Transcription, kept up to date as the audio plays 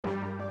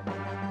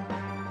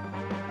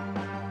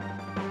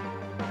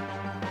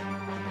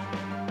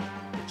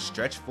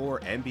Stretch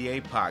 4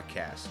 NBA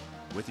Podcast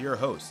with your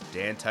hosts,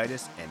 Dan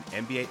Titus,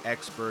 and NBA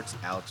experts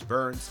Alex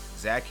Burns,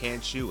 Zach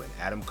Hanshu, and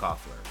Adam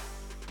Koffler.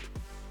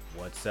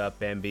 What's up,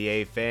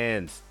 NBA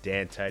fans?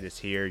 Dan Titus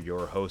here,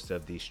 your host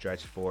of the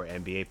Stretch 4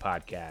 NBA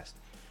Podcast,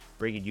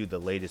 bringing you the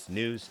latest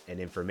news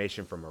and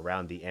information from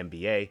around the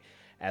NBA,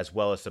 as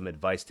well as some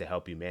advice to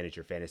help you manage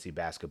your fantasy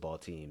basketball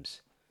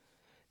teams.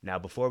 Now,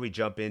 before we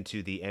jump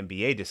into the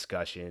NBA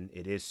discussion,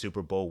 it is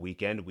Super Bowl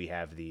weekend. We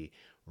have the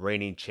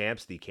reigning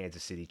champs, the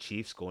Kansas City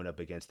Chiefs, going up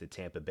against the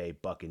Tampa Bay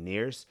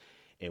Buccaneers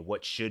in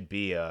what should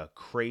be a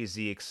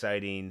crazy,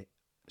 exciting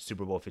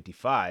Super Bowl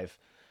 55.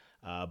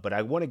 But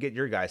I want to get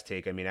your guys'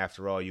 take. I mean,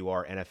 after all, you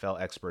are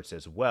NFL experts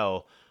as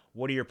well.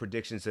 What are your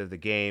predictions of the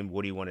game?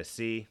 What do you want to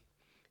see?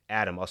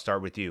 Adam, I'll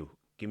start with you.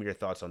 Give me your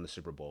thoughts on the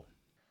Super Bowl.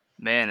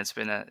 Man, it's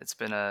been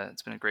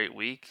a great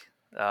week.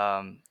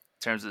 In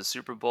terms of the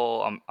Super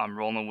Bowl, I'm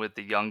rolling with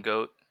the young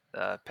goat,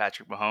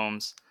 Patrick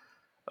Mahomes,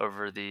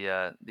 over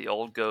the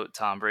old goat,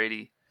 Tom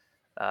Brady.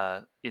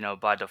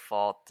 By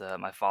default,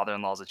 my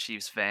father-in-law is a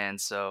Chiefs fan,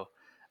 so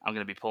I'm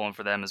going to be pulling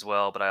for them as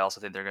well. But I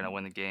also think they're going to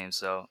win the game,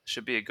 so it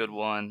should be a good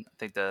one. I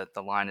think the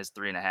line is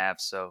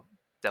 3.5, so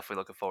definitely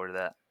looking forward to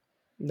that.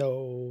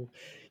 No,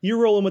 you're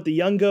rolling with the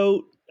young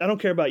goat. I don't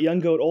care about young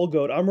goat, old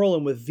goat. I'm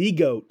rolling with the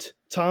goat,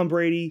 Tom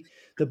Brady,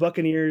 the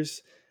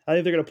Buccaneers. I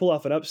think they're going to pull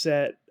off an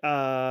upset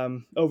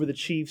over the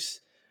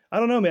Chiefs. I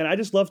don't know, man. I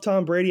just love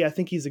Tom Brady. I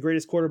think he's the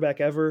greatest quarterback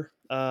ever.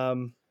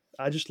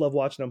 I just love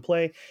watching him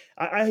play.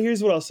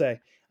 Here's what I'll say.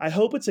 I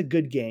hope it's a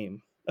good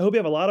game. I hope you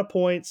have a lot of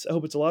points. I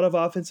hope it's a lot of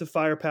offensive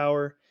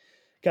firepower.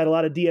 Got a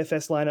lot of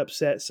DFS lineup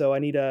set, so I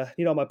need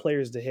all my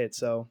players to hit.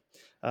 So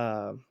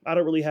I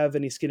don't really have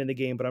any skin in the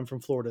game, but I'm from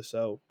Florida,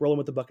 so rolling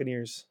with the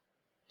Buccaneers.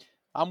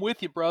 I'm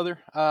with you, brother.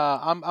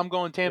 I'm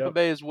going Tampa Yep.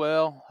 Bay as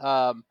well.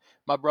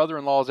 My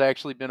brother-in-law has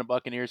actually been a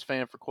Buccaneers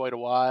fan for quite a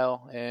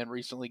while, and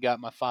recently got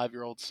my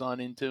 5-year-old son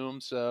into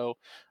him. So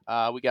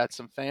we got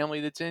some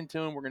family that's into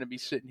him. We're going to be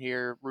sitting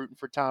here rooting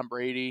for Tom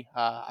Brady.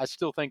 I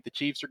still think the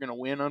Chiefs are going to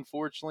win.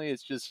 Unfortunately,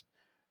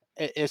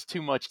 it's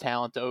too much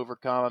talent to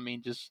overcome. I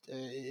mean,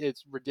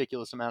 it's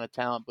ridiculous amount of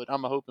talent. But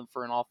I'm hoping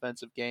for an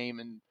offensive game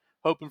and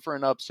hoping for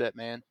an upset,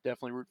 man.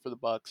 Definitely root for the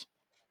Bucs.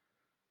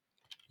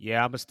 Yeah,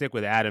 I'm going to stick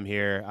with Adam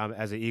here.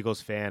 As an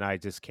Eagles fan, I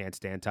just can't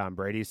stand Tom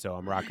Brady, so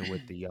I'm rocking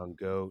with the young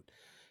GOAT.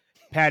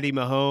 Patty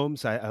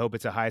Mahomes, I hope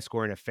it's a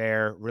high-scoring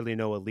affair. Really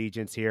no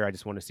allegiance here. I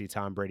just want to see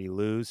Tom Brady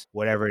lose,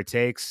 whatever it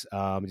takes.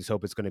 Just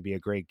hope it's going to be a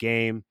great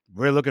game.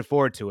 Really looking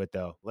forward to it,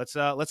 though. Let's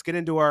get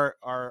into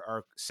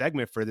our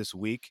segment for this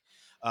week.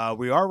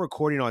 We are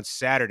recording on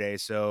Saturday,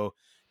 so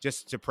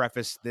just to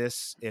preface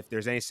this, if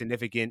there's any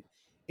significant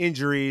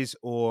injuries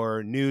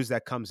or news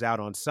that comes out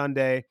on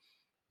Sunday,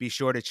 be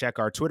sure to check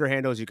our Twitter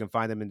handles. You can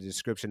find them in the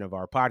description of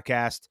our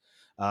podcast.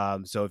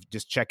 So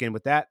just check in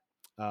with that.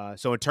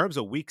 So in terms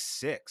of week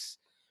 6,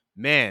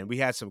 man, we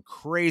had some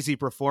crazy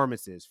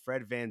performances.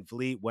 Fred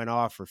VanVleet went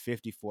off for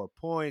 54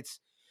 points.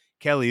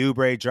 Kelly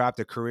Oubre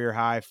dropped a career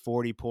high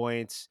 40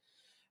 points.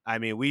 I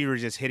mean, we were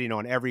just hitting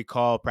on every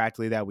call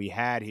practically that we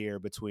had here,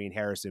 between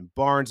Harrison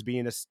Barnes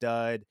being a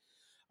stud,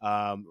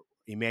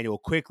 Emmanuel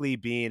Quickly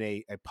being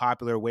a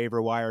popular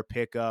waiver wire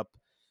pickup.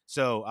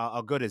 So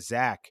I'll go to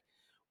Zach.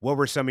 What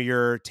were some of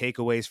your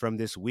takeaways from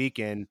this week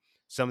and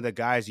some of the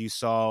guys you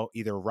saw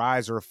either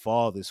rise or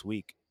fall this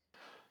week?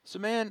 So,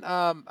 man,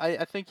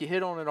 I think you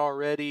hit on it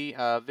already.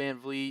 Van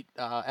Vliet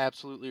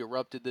absolutely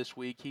erupted this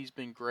week. He's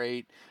been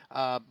great.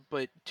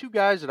 But two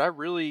guys that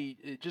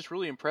it just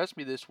really impressed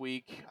me this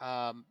week,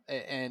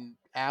 and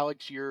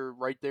Alex, you're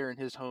right there in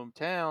his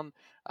hometown.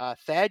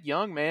 Thad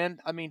Young, man.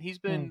 I mean,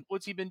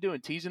 what's he been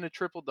doing? Teasing a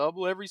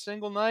triple-double every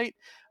single night.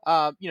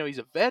 He's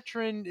a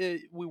veteran.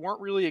 We weren't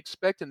really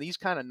expecting these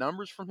kind of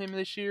numbers from him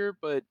this year,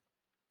 but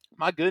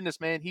my goodness,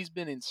 man, he's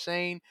been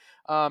insane.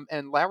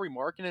 And Larry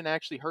Markkinen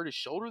actually hurt his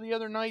shoulder the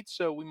other night,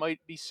 so we might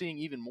be seeing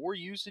even more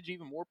usage,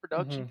 even more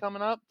production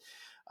coming up.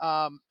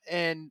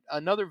 And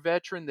another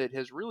veteran that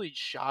has really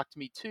shocked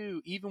me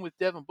too, even with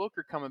Devin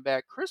Booker coming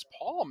back, Chris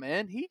Paul,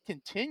 man, he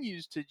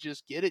continues to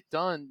just get it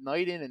done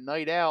night in and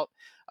night out.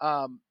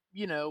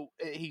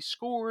 He's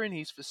scoring,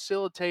 he's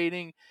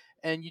facilitating,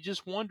 and you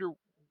just wonder,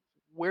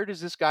 where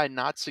does this guy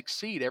not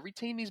succeed? Every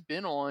team he's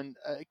been on,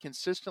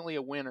 consistently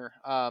a winner.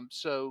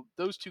 So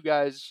those two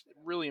guys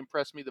really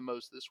impressed me the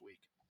most this week.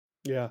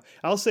 Yeah,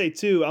 I'll say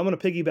too. I'm going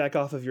to piggyback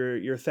off of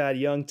your Thad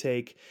Young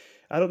take.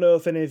 I don't know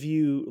if any of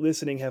you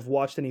listening have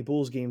watched any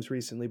Bulls games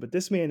recently, but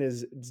this man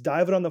is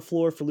diving on the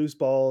floor for loose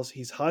balls.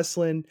 He's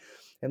hustling,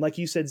 and like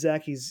you said,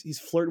 Zach, he's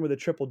flirting with a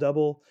triple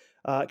double.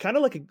 Kind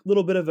of like a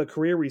little bit of a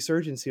career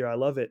resurgence here. I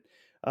love it.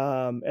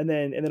 And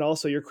then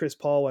also your Chris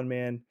Paul one,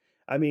 man.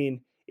 I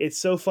mean, it's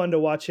so fun to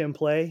watch him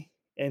play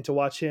and to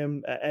watch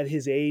him at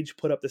his age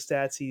put up the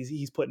stats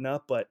he's putting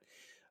up, but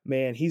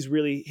man, his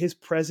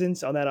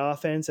presence on that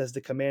offense as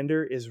the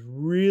commander is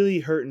really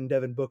hurting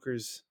Devin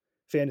Booker's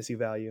fantasy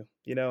value,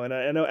 and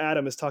I know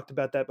Adam has talked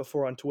about that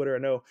before on Twitter. I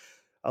know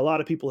a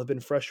lot of people have been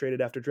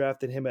frustrated after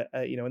drafting him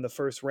in the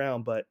first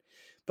round, but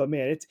But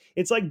man,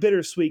 it's like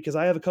bittersweet because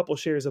I have a couple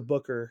shares of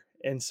Booker,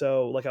 and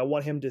so like I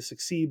want him to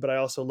succeed, but I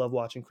also love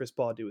watching Chris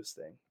Paul do his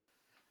thing.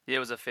 Yeah, it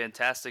was a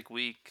fantastic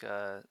week.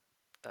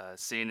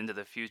 Seeing into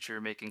the future,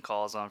 making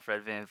calls on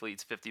Fred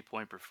VanVleet's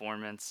 50-point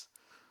performance,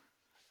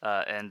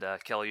 and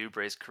Kelly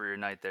Oubre's career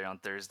night there on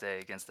Thursday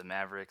against the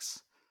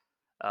Mavericks.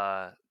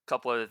 A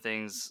couple other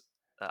things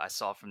I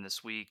saw from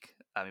this week.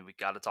 I mean, we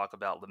got to talk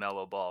about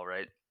LaMelo Ball,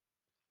 right?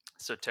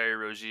 So Terry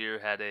Rozier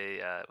had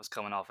was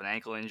coming off an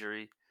ankle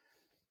injury.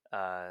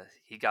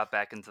 He got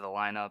back into the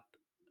lineup.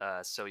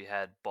 So you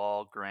had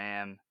Ball,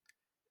 Graham,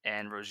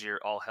 and Rozier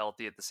all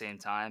healthy at the same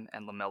time,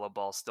 and LaMelo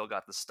Ball still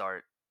got the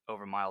start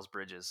over Miles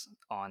Bridges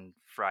on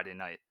Friday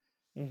night.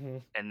 Mm-hmm.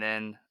 And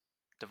then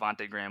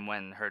Devontae Graham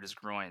went and hurt his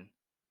groin,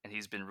 and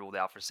he's been ruled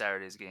out for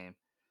Saturday's game.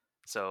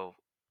 So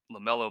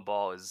LaMelo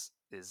Ball is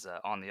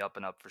on the up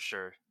and up for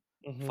sure.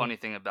 Mm-hmm. Funny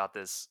thing about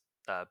this,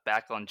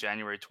 back on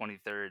January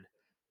 23rd,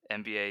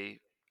 NBA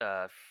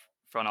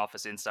front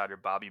office insider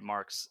Bobby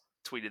Marks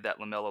tweeted that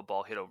LaMelo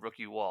Ball hit a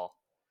rookie wall,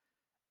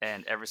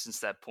 and ever since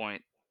that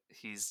point,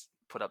 he's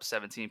put up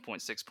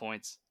 17.6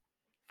 points,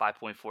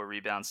 5.4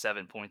 rebounds,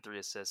 7.3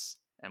 assists,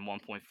 and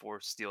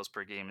 1.4 steals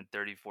per game in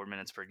 34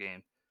 minutes per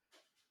game.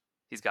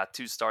 He's got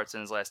 2 starts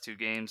in his last 2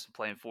 games,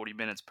 playing 40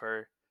 minutes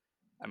per.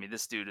 I mean,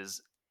 this dude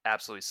is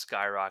absolutely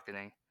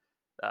skyrocketing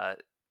uh,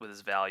 with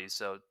his value.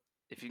 So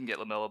if you can get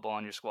LaMelo Ball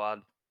on your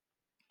squad,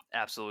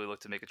 absolutely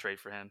look to make a trade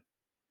for him.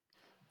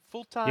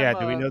 Full Yeah,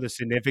 time. do we know the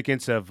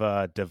significance of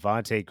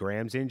Devontae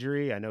Graham's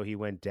injury? I know he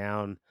went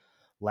down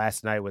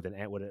last night with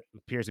what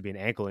appears to be an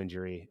ankle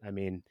injury. I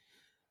mean,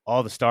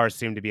 all the stars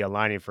seem to be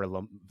aligning for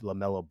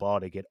LaMelo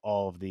Ball to get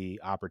all of the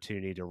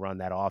opportunity to run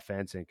that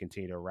offense and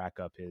continue to rack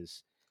up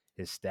his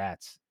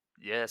stats.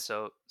 Yeah,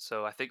 so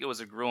I think it was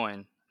a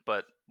groin,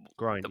 but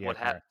Groin, yeah,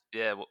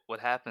 correct. what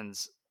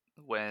happens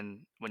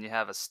when you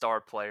have a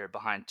star player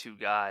behind 2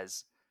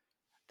 guys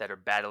that are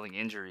battling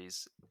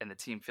injuries and the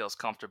team feels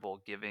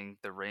comfortable giving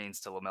the reins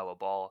to LaMelo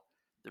Ball,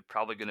 they're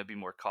probably going to be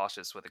more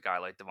cautious with a guy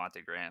like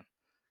Devontae Graham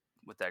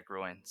with that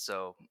groin.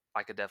 So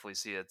I could definitely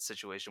see a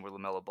situation where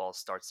LaMelo Ball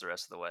starts the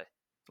rest of the way.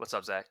 What's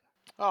up, Zach?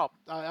 Oh,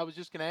 I was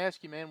just going to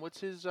ask you, man.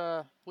 What's his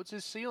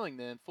ceiling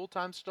then? Full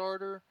time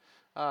starter,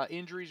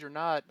 injuries or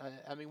not?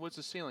 I mean, what's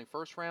the ceiling?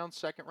 First round,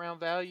 second round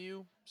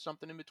value,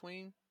 something in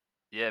between?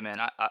 Yeah, man,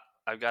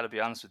 I've got to be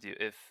honest with you.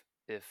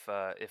 If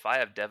I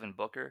have Devin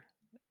Booker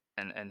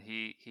and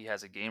he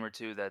has a game or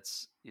two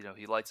that's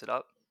he lights it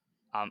up,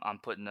 I'm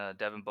putting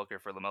Devin Booker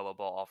for LaMelo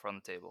Ball offer on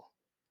the table.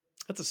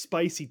 That's a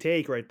spicy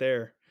take right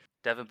there.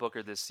 Devin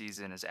Booker this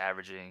season is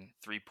averaging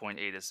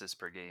 3.8 assists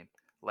per game.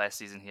 Last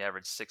season he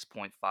averaged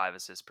 6.5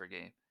 assists per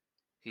game.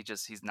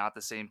 He's not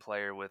the same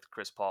player with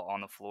Chris Paul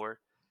on the floor.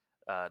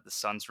 The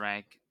Suns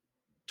rank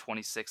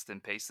 26th in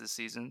pace this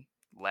season.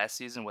 Last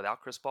season without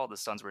Chris Paul, the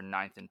Suns were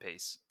 9th in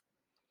pace.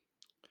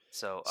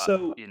 So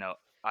So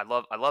I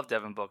love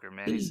Devin Booker,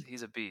 man.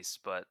 He's a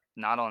beast, but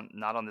not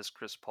on this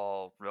Chris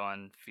Paul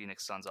run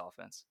Phoenix Suns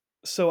offense.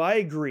 So I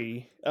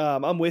agree.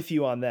 I'm with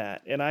you on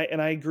that, and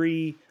I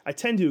agree. I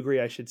tend to agree,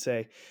 I should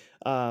say,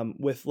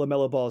 with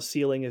Lamelo Ball's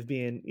ceiling of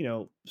being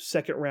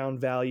second round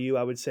value.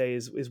 I would say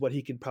is what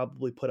he could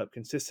probably put up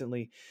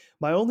consistently.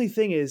 My only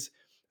thing is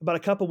about a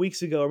couple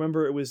weeks ago. I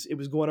remember it was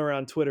going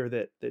around Twitter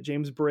that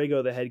James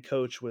Borrego, the head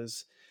coach,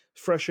 was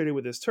frustrated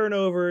with his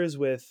turnovers,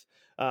 with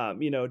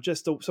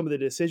just some of the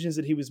decisions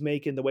that he was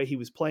making, the way he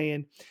was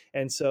playing.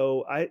 And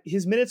so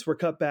his minutes were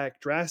cut back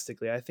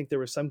drastically. I think there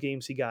were some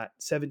games he got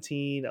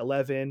 17,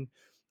 11.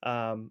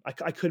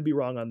 I could be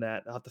wrong on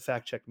that. I'll have to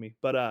fact check me.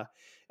 But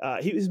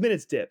his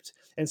minutes dipped.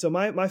 And so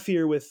my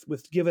fear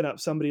with giving up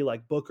somebody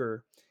like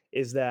Booker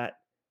is that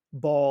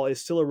Ball is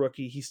still a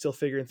rookie. He's still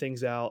figuring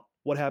things out.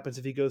 What happens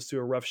if he goes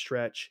through a rough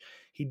stretch?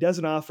 He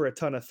doesn't offer a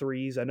ton of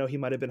threes. I know he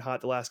might have been hot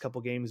the last couple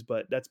games,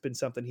 but that's been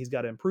something he's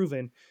got to improve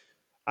in.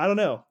 I don't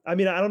know. I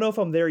mean, I don't know if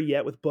I'm there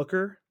yet with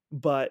Booker,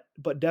 but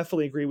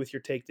definitely agree with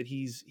your take that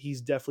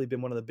he's definitely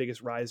been one of the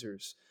biggest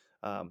risers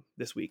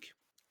this week.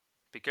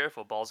 Be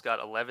careful. Ball's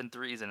got 11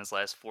 threes in his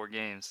last 4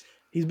 games.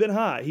 He's been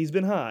hot. He's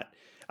been hot.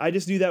 I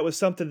just knew that was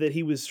something that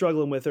he was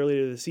struggling with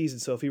earlier this season.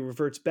 So if he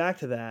reverts back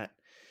to that,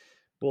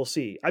 we'll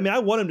see. I mean, I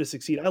want him to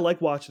succeed. I like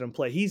watching him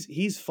play.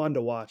 He's fun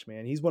to watch,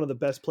 man. He's one of the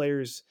best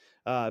players,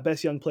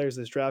 best young players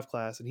of this draft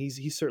class, and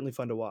he's certainly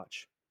fun to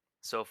watch.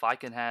 So if I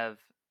can have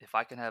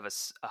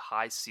a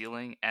high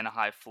ceiling and a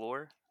high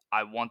floor,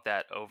 I want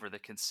that over the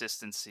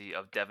consistency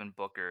of Devin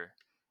Booker,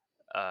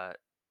 uh,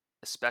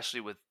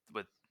 especially with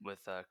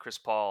Chris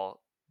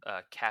Paul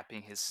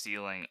capping his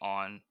ceiling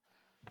on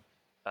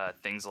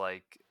things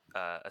like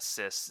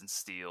assists and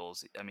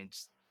steals. I mean,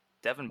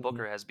 Devin Mhm.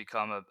 Booker has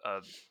become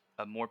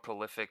a more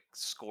prolific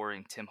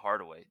scoring Tim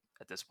Hardaway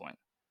at this point.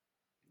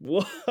 I'm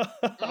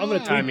gonna I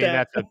tweet mean, Mm.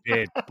 that. that's a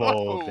bit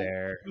bold Oh,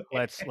 there.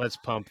 Let's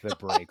pump the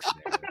brakes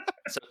there.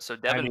 So I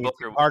Devin mean,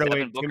 Booker Devin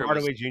Tim Booker was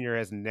Hardaway Jr.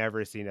 has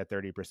never seen a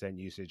 30%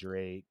 usage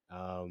rate.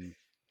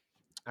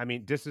 I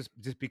mean, this is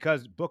just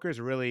because Booker's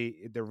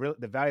really the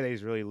value that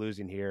he's really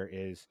losing here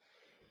is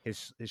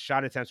his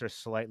shot attempts are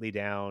slightly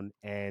down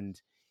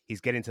and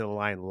he's getting to the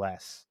line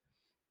less.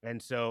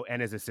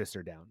 and his assists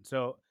are down.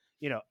 So,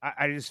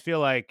 I just feel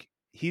like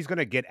he's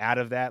gonna get out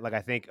of that. Like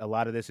I think a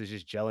lot of this is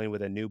just gelling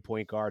with a new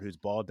point guard who's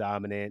ball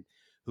dominant,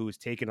 who's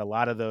taking a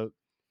lot of the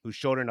who's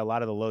shouldering a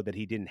lot of the load that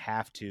he didn't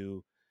have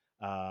to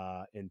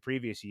in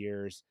previous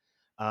years.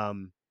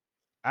 Um,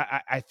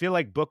 I feel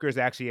like Booker's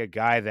actually a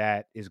guy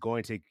that is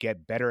going to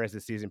get better as the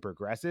season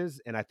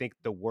progresses, and I think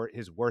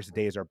his worst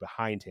days are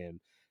behind him.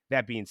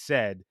 That being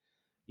said,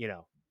 you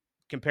know,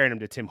 comparing him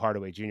to Tim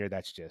Hardaway Jr.,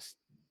 that's just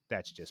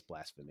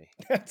blasphemy.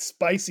 That's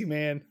spicy,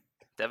 man.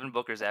 Devin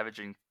Booker's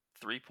averaging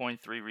 3.3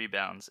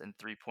 rebounds and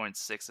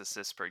 3.6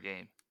 assists per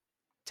game.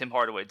 Tim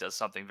Hardaway does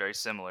something very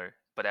similar,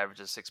 but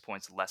averages 6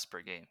 points less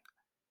per game.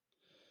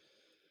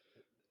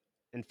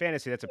 In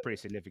fantasy, that's a pretty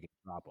significant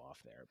drop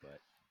off there,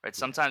 but Right?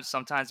 yeah,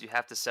 Sometimes you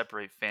have to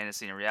separate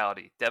fantasy and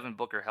reality. Devin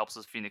Booker helps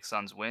the Phoenix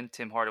Suns win.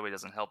 Tim Hardaway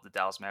doesn't help the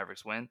Dallas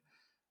Mavericks win.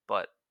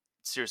 But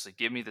seriously,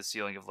 give me the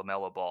ceiling of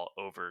LaMelo Ball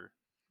over,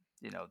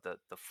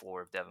 the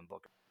floor of Devin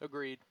Booker.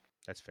 Agreed.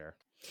 that's fair.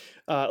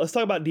 Let's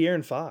talk about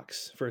De'Aaron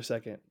Fox for a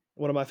second.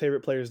 One of my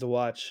favorite players to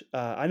watch.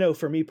 I know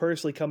for me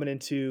personally, coming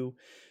into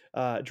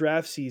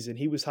draft season,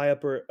 he was high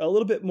up or a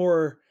little bit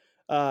more,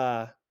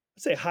 let's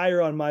say,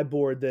 higher on my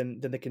board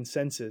than the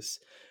consensus,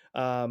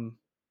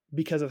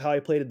 because of how he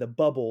played in the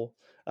bubble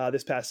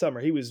this past summer.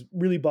 He was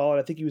really balling.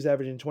 I think he was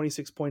averaging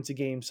 26 points a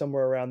game,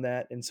 somewhere around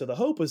that. And so the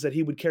hope was that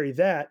he would carry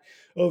that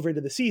over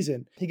into the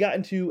season. He got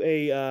into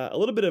a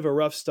little bit of a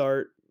rough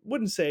start.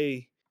 Wouldn't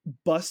say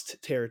bust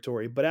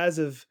territory, but as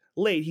of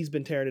late, he's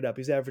been tearing it up.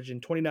 He's averaging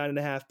 29 and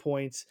a half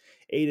points,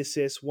 8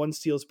 assists, 1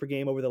 steals per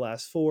game over the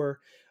last 4.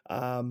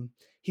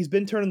 He's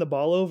been turning the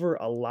ball over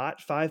a lot,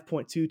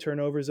 5.2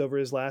 turnovers over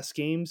his last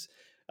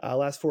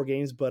 4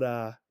 games. But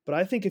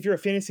I think if you're a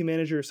fantasy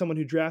manager or someone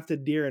who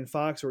drafted De'Aaron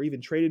Fox or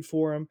even traded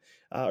for him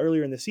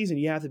earlier in the season,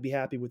 you have to be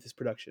happy with his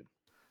production.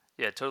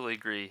 Yeah, totally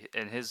agree.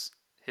 And his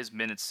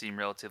minutes seem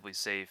relatively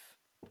safe.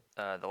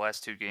 The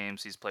last 2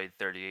 games, he's played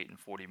 38 and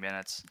 40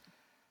 minutes.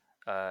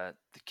 The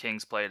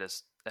Kings play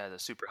at a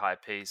super high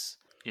pace.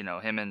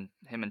 Him and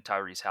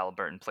Tyrese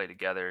Halliburton play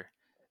together.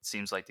 It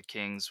seems like the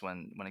Kings,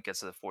 when it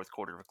gets to the fourth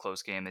quarter of a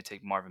close game, they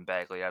take Marvin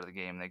Bagley out of the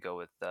game. And they go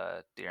with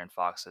De'Aaron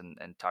Fox and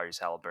Tyrese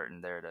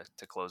Halliburton there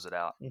to close it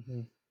out.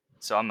 Mm-hmm.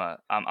 So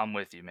I'm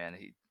with you, man.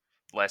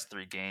 Last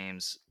 3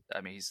 games,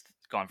 I mean, he's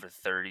gone for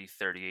 30,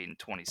 38, and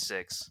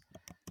 26.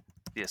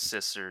 The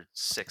assists are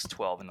 6,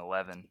 12, and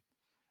 11.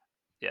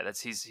 Yeah,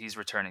 he's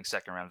returning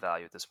second round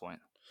value at this point.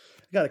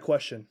 I got a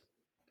question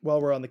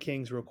while we're on the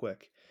Kings real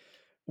quick.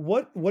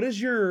 What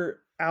is your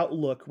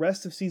outlook,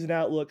 rest of season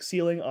outlook,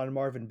 ceiling on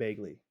Marvin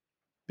Bagley?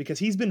 Because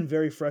he's been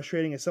very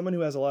frustrating. As someone who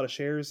has a lot of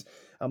shares,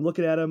 I'm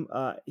looking at him.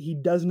 He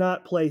does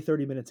not play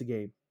 30 minutes a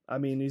game. I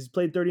mean, he's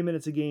played 30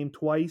 minutes a game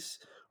twice,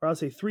 or I'd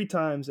say 3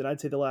 times, and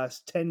I'd say the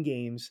last 10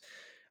 games.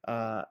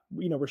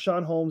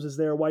 Rashawn Holmes is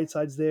there,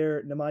 Whiteside's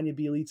there, Nemanja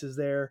Bjelica is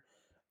there.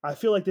 I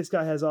feel like this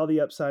guy has all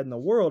the upside in the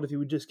world if he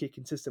would just get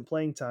consistent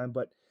playing time.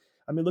 But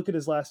I mean, look at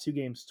his last 2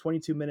 games: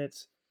 22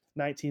 minutes,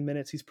 19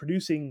 minutes. He's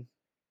producing,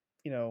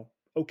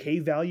 okay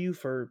value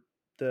for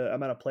the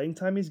amount of playing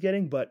time he's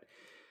getting. But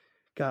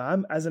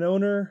God, as an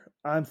owner,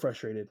 I'm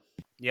frustrated.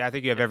 Yeah, I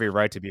think you have every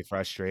right to be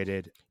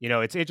frustrated.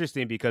 It's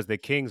interesting because the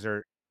Kings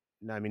are,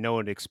 I mean, no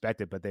one would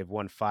expect it, but they've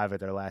won 5 of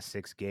their last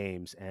 6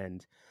 games.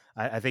 And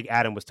I think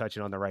Adam was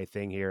touching on the right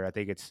thing here. I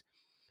think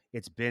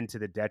it's been to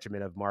the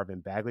detriment of Marvin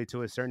Bagley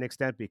to a certain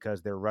extent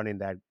because they're running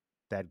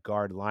that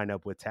guard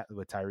lineup with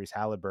Tyrese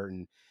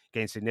Halliburton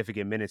getting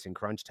significant minutes in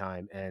crunch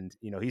time. And,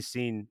 he's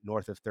seen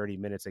north of 30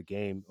 minutes a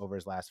game over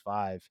his last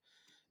 5.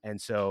 And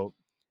so,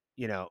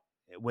 you know,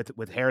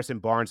 with Harrison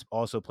Barnes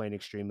also playing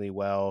extremely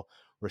well,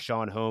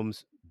 Rashawn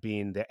Holmes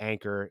being the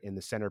anchor in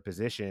the center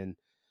position,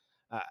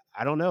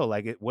 I don't know.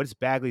 Like, what's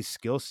Bagley's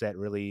skill set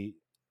really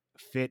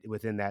fit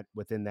within that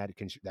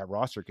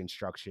roster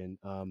construction?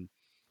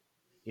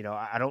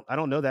 I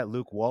don't know that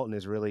Luke Walton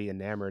is really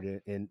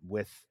enamored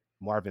with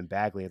Marvin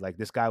Bagley. Like,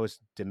 this guy was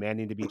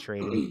demanding to be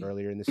traded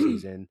earlier in the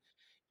season.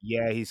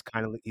 Yeah, he's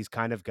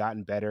kind of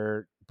gotten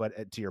better,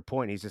 but to your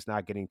point, he's just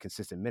not getting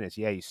consistent minutes.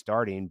 Yeah, he's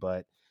starting,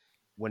 but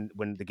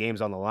when the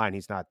game's on the line,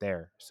 he's not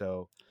there.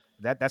 So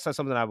that's not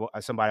something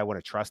somebody I want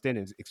to trust in,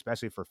 and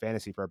especially for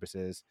fantasy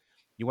purposes.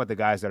 You want the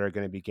guys that are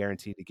going to be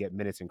guaranteed to get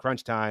minutes in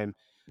crunch time,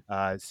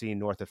 seeing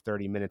north of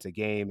 30 minutes a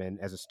game. And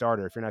as a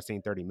starter, if you're not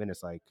seeing 30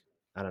 minutes, like,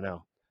 I don't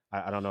know.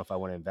 I don't know if I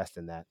want to invest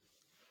in that.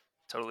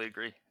 Totally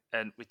agree.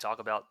 And we talk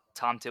about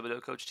Tom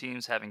Thibodeau coach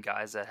teams having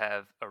guys that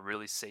have a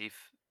really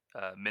safe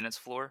minutes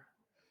floor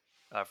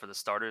for the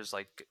starters,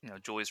 like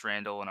Julius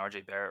Randle and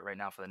RJ Barrett right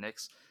now for the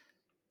Knicks.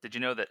 Did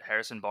you know that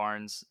Harrison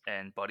Barnes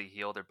and Buddy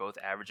Hield are both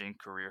averaging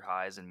career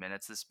highs in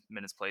minutes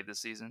played this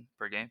season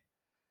per game?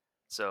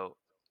 So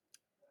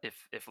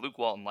if Luke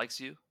Walton likes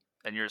you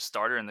and you're a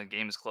starter and the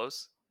game is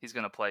close, he's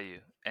going to play you,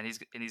 and he's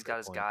got Good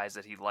his point. guys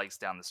that he likes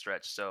down the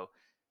stretch. So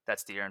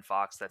that's De'Aaron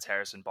Fox, that's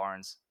Harrison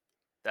Barnes,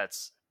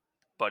 that's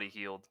Buddy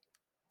Hield,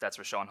 that's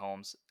Rashawn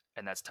Holmes,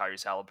 and that's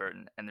Tyrese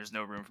Halliburton. And there's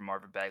no room for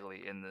Marvin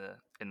Bagley in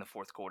the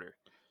fourth quarter.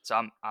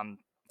 So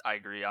I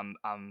agree. I'm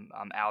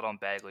out on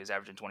Bagley. He's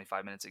averaging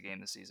 25 minutes a game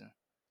this season.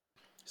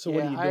 So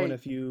what are Yeah, you doing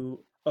if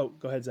you? Oh,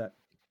 go ahead, Zach.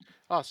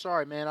 oh,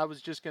 sorry, man. I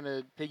was just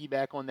gonna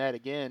piggyback on that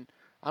again.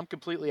 I'm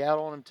completely out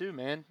on him too,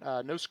 man.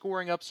 No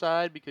scoring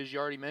upside because you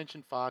already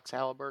mentioned Fox,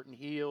 Halliburton,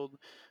 Heald,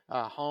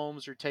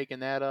 Holmes are taking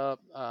that up.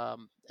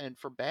 And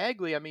for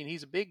Bagley, I mean,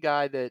 he's a big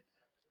guy that,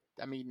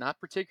 I mean, not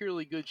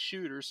particularly good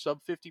shooter, sub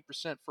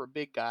 50% for a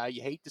big guy.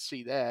 You hate to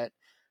see that.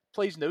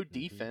 Plays no Hmm.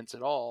 defense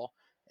at all,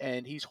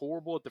 and he's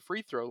horrible at the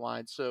free throw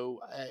line.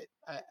 So,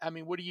 I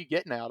mean, what are you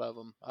getting out of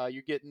him?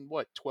 You're getting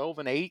what, 12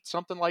 and 8,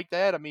 something like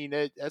that. I mean,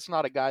 that's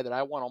not a guy that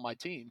I want on my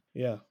team.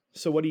 Yeah.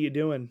 So what are you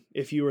doing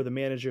if you were the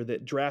manager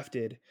that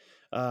drafted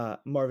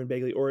Marvin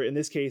Bagley, or in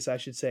this case, I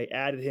should say,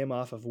 added him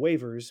off of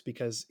waivers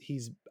because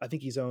I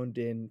think he's owned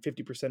in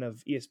 50%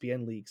 of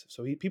ESPN leagues,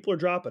 so people are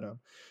dropping him.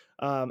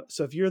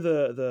 So if you're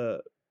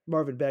the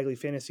Marvin Bagley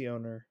fantasy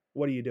owner,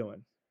 what are you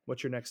doing?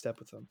 What's your next step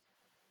with him?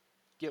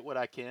 Get what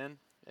I can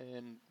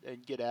and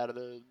get out of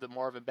the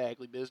Marvin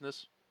Bagley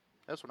business.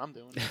 That's what I'm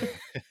doing.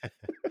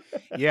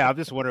 Yeah, I'm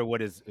just wondering what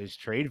his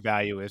trade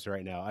value is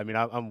right now. I mean,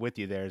 I'm with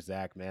you there,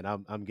 Zach. Man,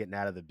 I'm getting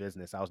out of the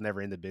business. I was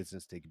never in the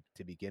business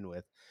to begin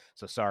with,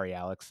 so sorry,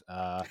 Alex.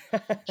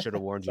 Should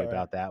have warned It's you all right.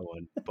 about that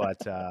one. But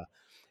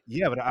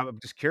yeah, but I'm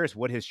just curious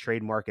what his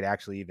trade market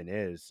actually even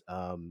is.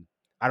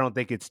 I don't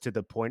think it's to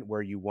the point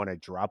where you want to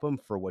drop him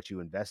for what you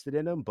invested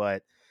in him,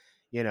 but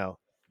you know,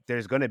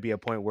 there's going to be a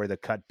point where the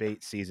cut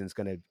bait season is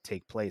going to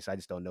take place. I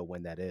just don't know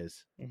when that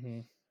is.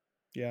 Hmm.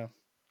 Yeah.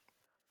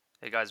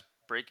 Hey guys,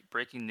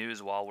 breaking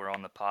news while we're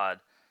on the pod.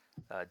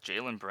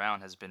 Jalen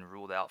Brown has been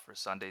ruled out for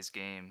Sunday's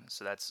game,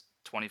 so that's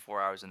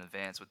 24 hours in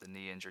advance with the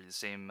knee injury, the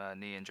same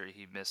knee injury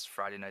he missed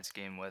Friday night's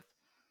game with.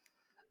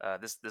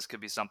 This could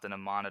be something to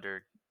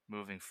monitor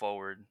moving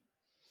forward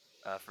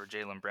for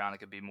Jalen Brown. It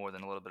could be more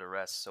than a little bit of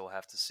rest, so we'll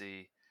have to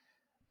see.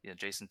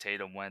 Jason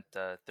Tatum went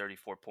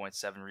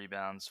 34.7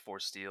 rebounds, 4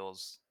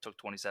 steals, took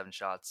 27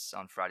 shots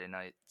on Friday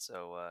night.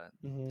 So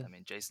Hmm. I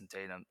mean, Jason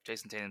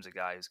Tatum's a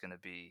guy who's going to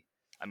be.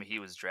 I mean, he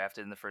was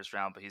drafted in the first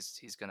round, but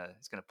he's gonna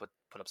put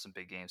up some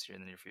big games here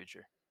in the near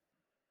future.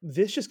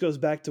 This just goes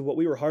back to what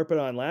we were harping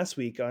on last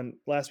week on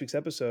last week's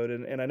episode,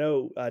 and I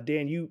know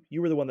Dan, you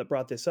were the one that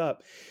brought this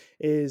up.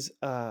 Is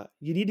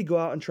you need to go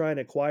out and try and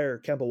acquire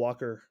Kemba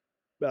Walker,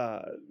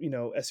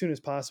 as soon as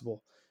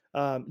possible.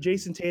 Mhm.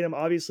 Jason Tatum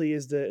obviously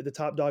is the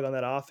top dog on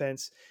that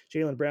offense.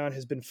 Jalen Brown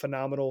has been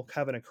phenomenal,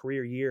 having a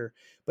career year.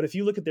 But if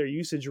you look at their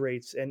usage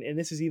rates, and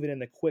this is even in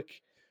the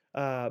quick,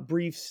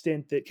 brief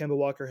stint that Kemba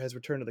Walker has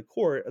returned to the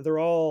court, they're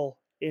all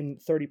in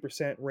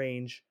 30%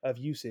 range of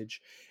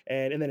usage,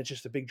 and then it's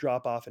just a big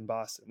drop off in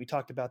Boston. We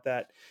talked about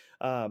that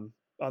on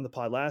the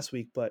pod last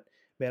week, but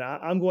man,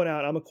 I'm going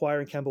out. I'm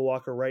acquiring Kemba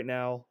Walker right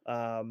now.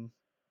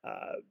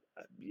 Uh,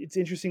 it's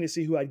interesting to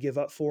see who I'd give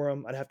up for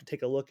him. I'd have to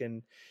take a look,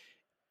 and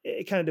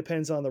it kind of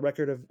depends on the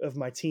record of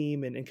my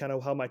team and kind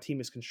of how my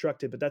team is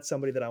constructed. But that's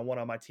somebody that I want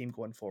on my team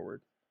going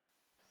forward.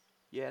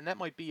 Yeah, and that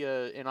might be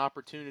an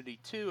opportunity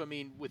too. I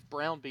mean, with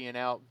Brown being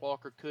out,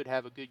 Walker could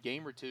have a good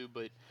game or two,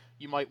 but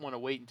you might want to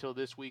wait until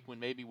this week when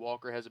maybe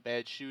Walker has a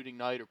bad shooting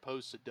night or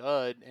posts a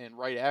dud, and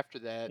right after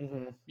that,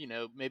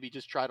 Mm-hmm. maybe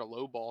just try to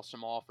lowball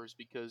some offers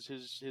because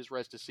his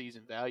rest of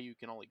season value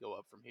can only go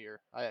up from here.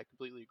 I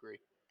completely agree.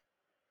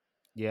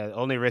 Yeah, the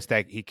only risk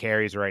that he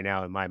carries right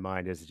now in my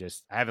mind is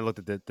just I haven't looked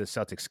at the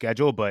Celtics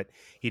schedule, but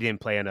he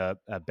didn't play on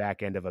a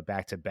back end of a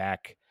back to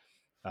back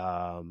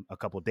a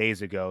couple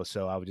days ago.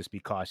 So I would just be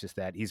cautious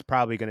that he's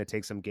probably going to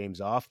take some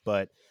games off.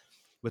 But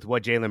with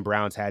what Jalen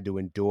Brown's had to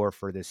endure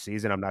for this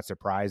season, I'm not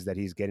surprised that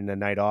he's getting a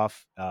night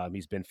off.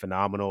 He's been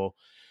phenomenal,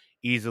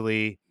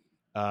 easily.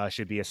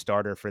 Should be a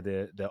starter for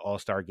the All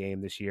Star game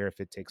this year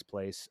if it takes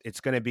place. It's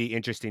going to be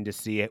interesting to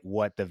see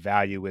what the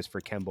value is for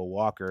Kemba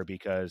Walker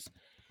because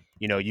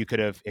you could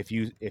have if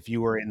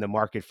you were in the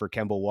market for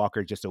Kemba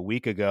Walker just a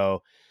week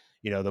ago,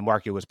 the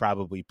market was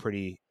probably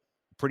pretty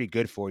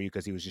good for you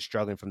because he was just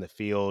struggling from the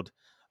field.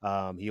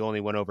 He only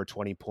went over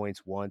 20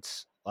 points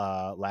once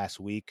last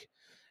week,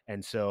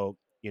 and so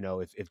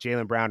if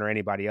Jalen Brown or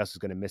anybody else is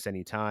going to miss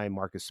any time,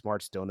 Marcus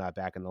Smart's still not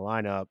back in the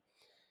lineup.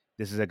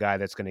 This is a guy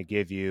that's going to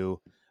give you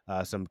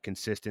some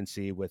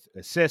consistency with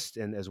assists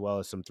and as well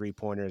as some 3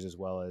 pointers, as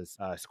well as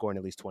scoring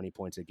at least 20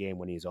 points a game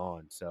when he's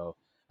on. So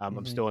I'm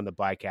Mm-hmm. still in the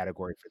buy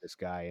category for this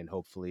guy, and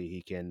hopefully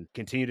he can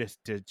continue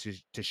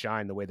to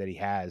shine the way that he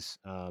has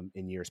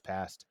in years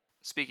past.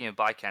 Speaking of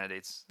buy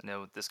candidates, I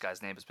know this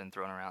guy's name has been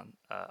thrown around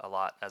a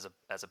lot as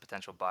a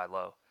potential buy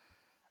low.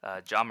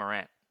 John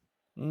Morant,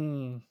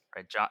 Mm,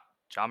 right? John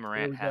here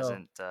Morant we go.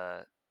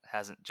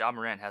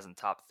 hasn't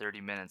topped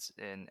 30 minutes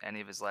in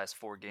any of his last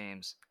 4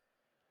 games.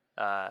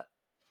 Uh,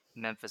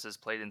 Memphis has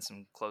played in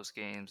some close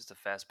games. It's a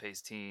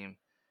fast-paced team.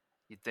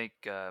 You'd think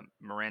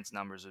Morant's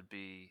numbers would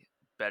be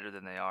better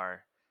than they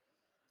are.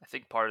 I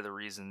think part of the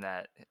reason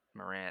that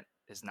Morant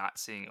is not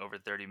seeing over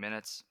 30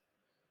 minutes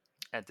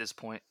at this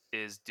point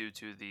is due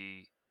to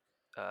the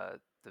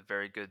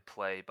very good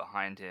play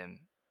behind him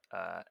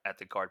at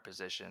the guard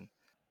position.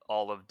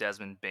 All of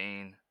Desmond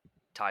Bain,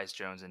 Tyus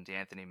Jones, and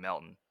D'Anthony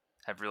Melton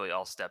have really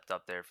all stepped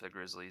up there for the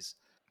Grizzlies.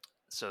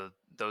 So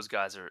those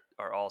guys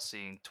are all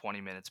seeing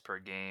 20 minutes per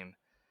game.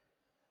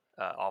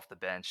 off the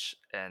bench,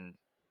 and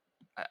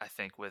I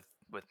think with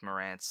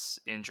Morant's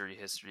injury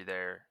history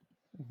there,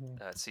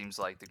 Mhm. it seems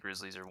like the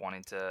Grizzlies are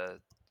wanting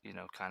to,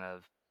 kind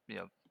of,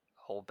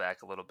 hold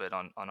back a little bit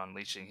on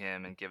unleashing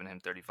him and giving him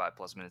 35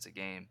 plus minutes a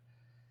game.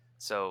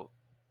 So,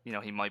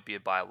 he might be a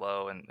buy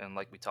low, and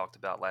like we talked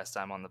about last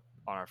time on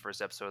our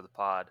first episode of the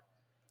pod,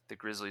 the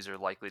Grizzlies are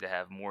likely to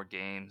have more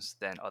games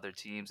than other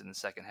teams in the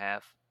second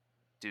half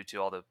due to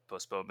all the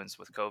postponements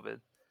with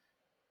COVID.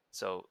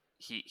 So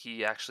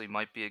he actually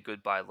might be a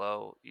good buy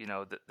low.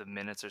 The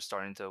minutes are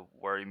starting to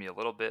worry me a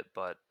little bit,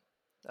 but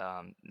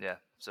yeah.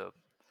 So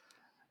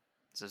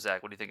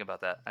Zach, what do you think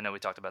about that? I know we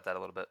talked about that a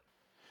little bit.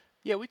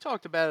 Yeah, we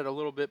talked about it a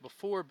little bit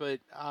before, but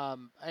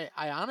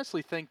I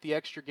honestly think the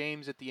extra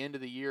games at the end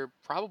of the year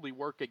probably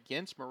work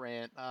against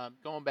Morant.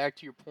 Going back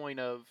to your point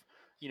of,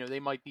 they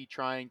might be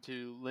trying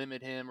to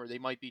limit him, or they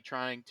might be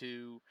trying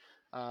to,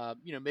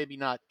 maybe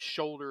not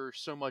shoulder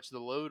so much of the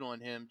load on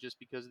him just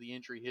because of the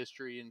injury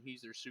history and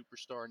he's their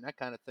superstar and that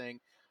kind of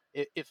thing.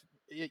 If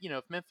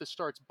Memphis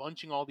starts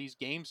bunching all these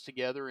games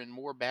together and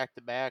more back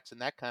to backs and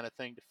that kind of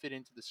thing to fit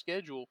into the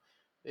schedule,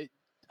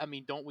 I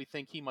mean, don't we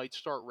think he might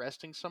start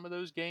resting some of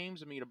those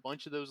games? I mean, a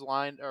bunch of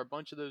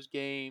those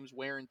games,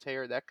 wear and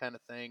tear, that kind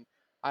of thing.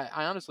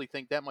 I honestly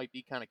think that might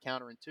be kind of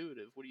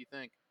counterintuitive. What do you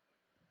think?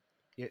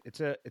 It's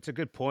a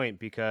good point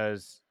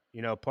because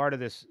part of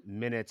this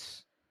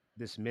minutes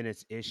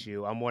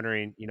issue. I'm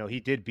wondering, he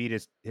did beat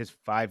his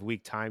 5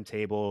 week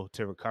timetable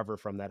to recover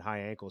from that high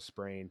ankle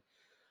sprain,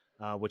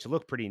 which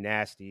looked pretty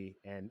nasty,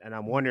 and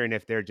I'm Mhm. wondering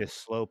if they're just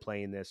slow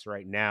playing this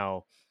right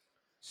now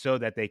so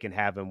that they can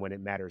have him when it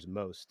matters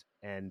most.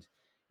 And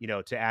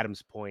to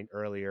Adam's point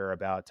earlier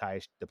about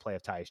the play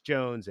of Tyus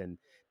Jones and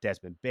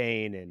Desmond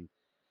Bain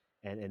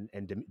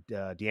and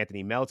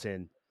D'Anthony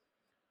Melton,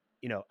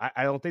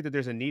 I don't think that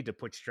there's a need to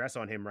put stress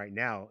on him right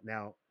now.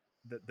 Now,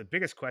 the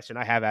biggest question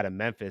I have out of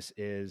Memphis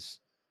is,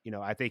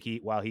 I think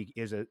while he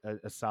is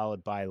a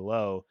solid buy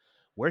low,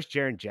 where's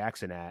Jaren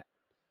Jackson at?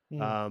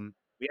 Mm.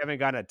 We haven't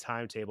gotten a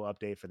timetable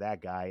update for that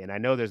guy, and I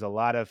know there's a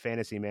lot of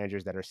fantasy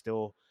managers that are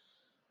still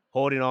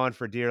holding on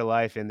for dear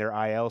life in their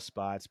IL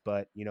spots,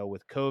 but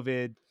with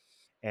COVID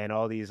and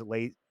all these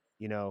late,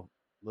 you know,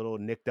 little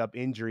nicked up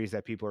injuries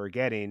that people are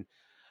getting,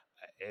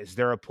 is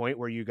there a point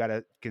where you got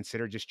to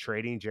consider just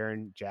trading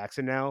Jaron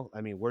Jackson now?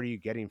 I mean, what are you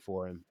getting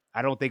for him?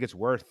 I don't think it's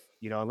worth,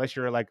 unless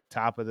you're like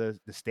top of the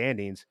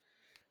standings.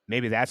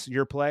 Maybe that's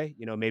your play.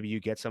 Maybe you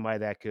get somebody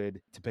that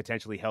could to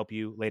potentially help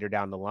you later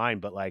down the line.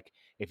 But like,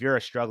 if you're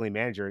a struggling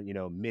manager,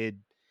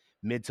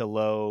 mid to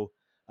low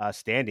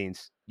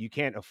standings, you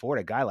can't afford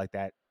a guy like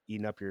that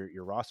eating up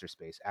your roster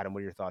space. Adam, what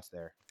are your thoughts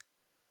there?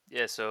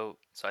 Yeah. So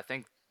I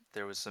think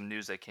there was some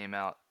news that came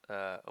out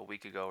a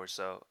week ago or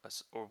so,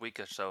 or a week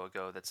or so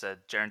ago, that said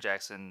Jaron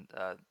Jackson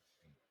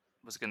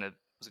was gonna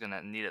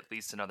need at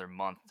least another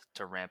month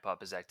to ramp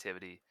up his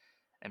activity,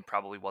 and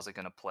probably wasn't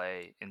gonna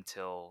play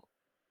until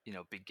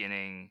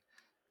beginning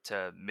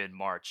to mid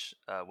March,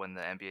 when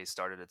the NBA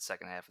started its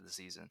second half of the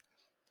season.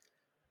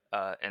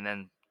 And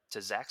then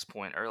to Zach's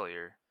point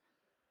earlier,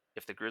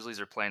 if the Grizzlies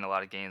are playing a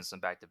lot of games on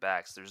back to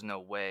backs, there's no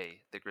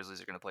way the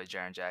Grizzlies are going to play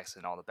Jaren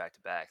Jackson all the back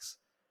to backs.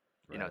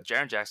 Right.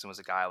 Jaren Jackson was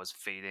a guy I was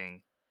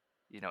fading,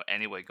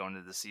 anyway going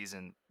into the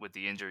season with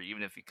the injury,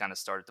 even if he kind of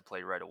started to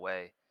play right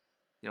away.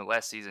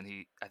 Last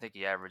season I think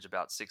he averaged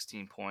about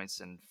 16 points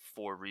and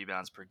 4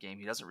 rebounds per game.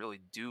 He doesn't really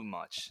do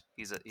much.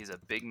 He's a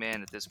big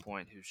man at this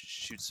point who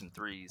shoots some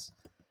threes.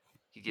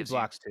 He He gives you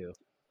blocks too.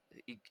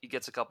 he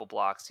gets a couple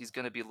blocks. He's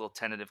going to be a little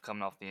tentative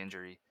coming off the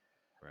injury.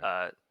 Right.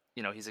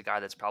 Uh, he's a guy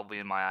that's probably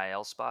in my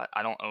IL spot.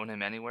 I don't own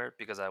him anywhere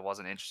because I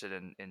wasn't interested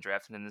in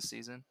drafting him this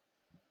season.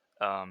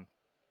 Um,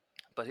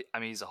 but I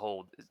mean, he's a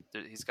hold.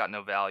 He's got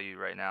no value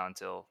right now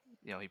until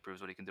he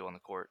proves what he can do on the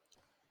court.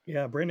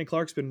 Yeah, Brandon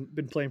Clark's been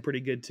playing pretty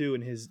good too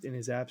in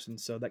his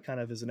absence, so that kind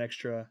of is an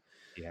extra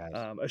He has.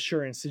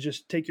 assurance to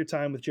just take your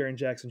time with Jaren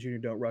Jackson Jr.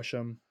 Don't rush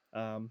him.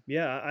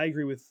 Yeah, I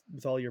agree with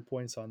all your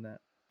points on that.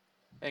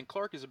 And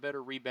Clark is a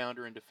better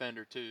rebounder and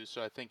defender too,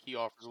 so I think he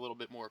offers a little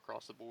bit more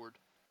across the board.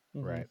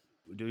 Hmm. Right.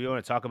 Do you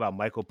want to talk about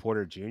Michael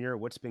Porter Jr.?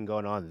 What's been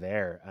going on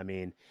there? I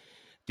mean,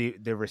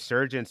 the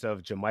resurgence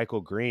of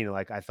JaMychal Green,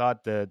 like I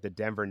thought the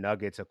Denver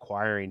Nuggets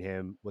acquiring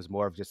him was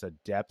more of just a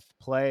depth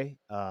play.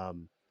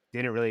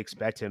 Didn't really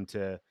expect him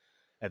to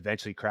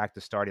eventually crack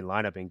the starting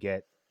lineup and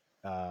get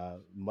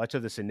much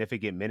of the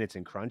significant minutes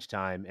in crunch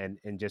time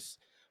and just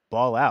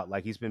ball out.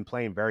 Like he's been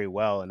playing very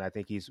well, and I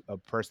think he's a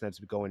person that's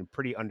going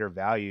pretty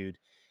undervalued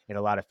in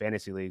a lot of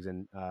fantasy leagues.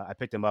 And I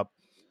picked him up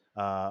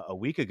a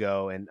week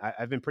ago, and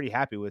I've been pretty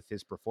happy with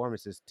his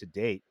performances to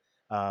date,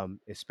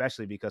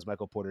 especially because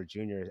Michael Porter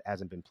Jr.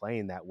 hasn't been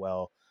playing that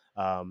well,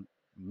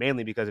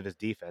 mainly because of his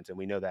defense, and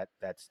we know that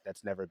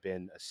that's never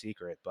been a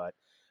secret. But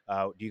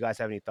do you guys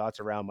have any thoughts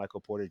around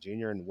Michael Porter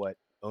Jr. and what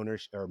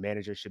owners or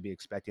managers should be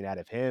expecting out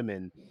of him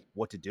and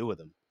what to do with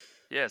him?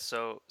 Yeah.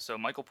 So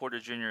Michael Porter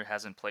Jr.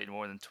 hasn't played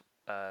more than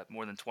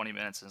 20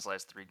 minutes in his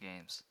last 3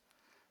 games.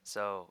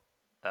 So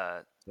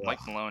Mike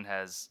Ugh. Malone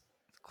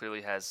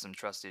clearly has some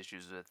trust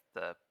issues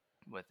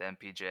with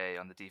MPJ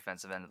on the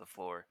defensive end of the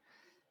floor.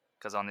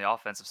 because on the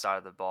offensive side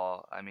of the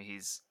ball, I mean,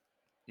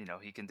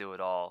 he can do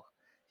it all.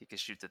 He can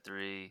shoot the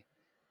three.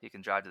 He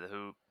can drive to the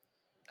hoop.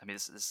 I mean,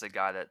 this is a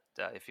guy that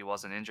if he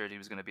wasn't injured, he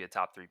was going to be a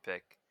top 3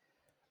 pick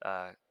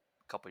a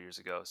couple years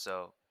ago.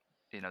 So,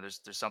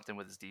 there's something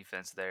with his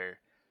defense there.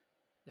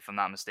 If I'm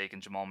not mistaken,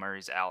 Jamal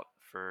Murray's out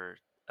for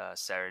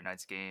Saturday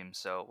night's game,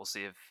 so we'll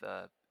see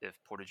if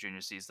Porter Jr.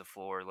 sees the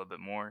floor a little bit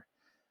more.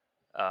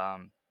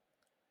 Um,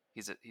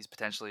 he's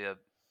potentially a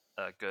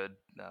good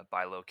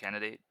buy low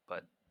candidate,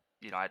 but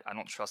I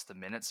don't trust the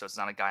minutes, so it's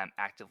not a guy I'm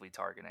actively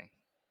targeting.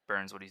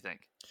 Burns, what do you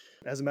think?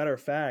 As a matter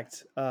of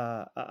fact,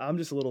 I'm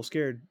just a little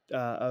scared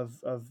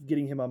of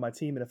getting him on my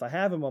team, and if I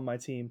have him on my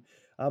team,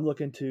 I'm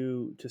looking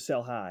to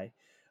sell high.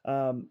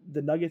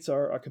 The Nuggets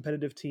are a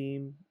competitive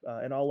team.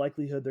 In all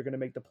likelihood, they're going to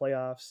make the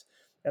playoffs,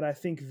 and I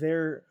think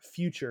their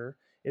future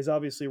is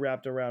obviously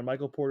wrapped around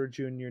Michael Porter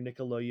Jr.,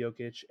 Nikola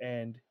Jokic,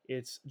 and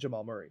it's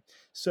Jamal Murray.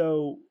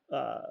 So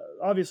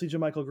obviously,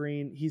 JaMychal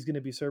Green, he's going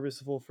to be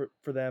serviceable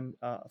for them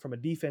from a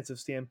defensive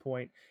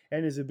standpoint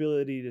and his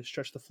ability to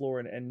stretch the floor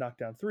and knock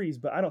down threes,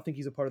 but I don't think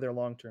he's a part of their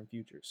long term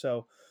future.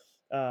 So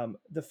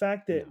the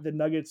fact No. that the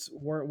Nuggets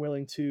weren't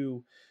willing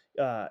to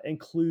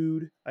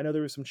include, I know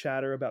there was some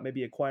chatter about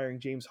maybe acquiring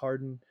James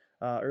Harden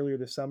earlier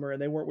this summer,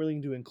 and they weren't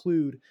willing to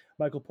include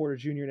Michael Porter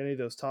Jr. in any of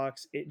those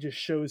talks. It just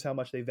shows how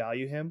much they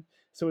value him.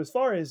 So as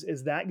far as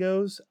that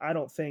goes, I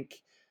don't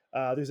think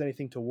there's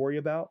anything to worry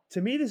about.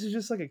 To me, this is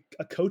just like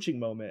a coaching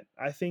moment.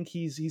 I think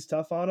he's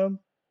tough on him.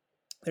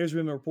 There's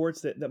been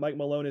reports that Mike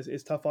Malone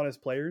is tough on his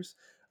players,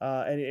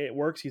 and it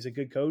works. He's a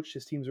good coach.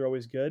 His teams are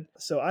always good.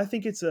 So I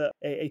think it's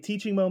a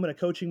teaching moment, a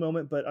coaching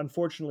moment. But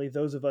unfortunately,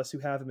 those of us who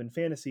have him in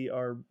fantasy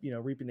are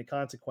reaping the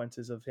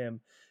consequences of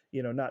him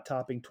not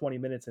topping 20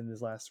 minutes in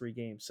his last 3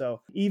 games.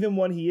 So even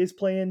when he is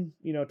playing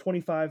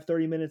 25,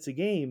 30 minutes a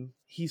game,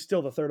 he's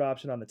still the third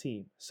option on the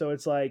team. So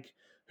it's like,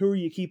 who are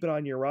you keeping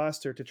on your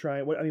roster to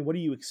try? What are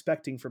you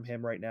expecting from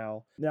him right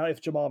now? Now,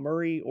 if Jamal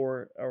Murray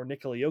or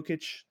Nikola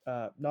Jokic,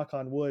 knock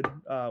on wood,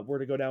 were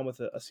to go down with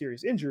a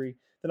serious injury,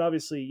 then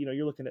obviously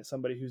you're looking at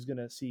somebody who's going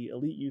to see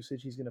elite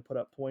usage. He's going to put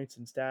up points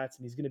and stats,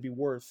 and he's going to be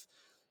worth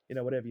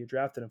whatever you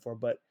drafted him for.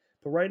 But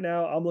right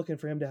now, I'm looking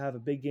for him to have a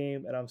big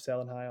game, and I'm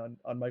selling high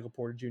on Michael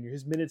Porter Jr.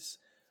 His minutes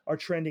are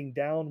trending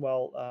down,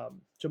 while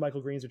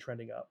JaMychal Green's are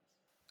trending up.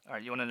 All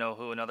right, you want to know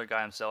who another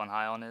guy I'm selling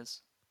high on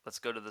is? Let's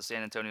go to the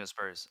San Antonio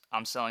Spurs.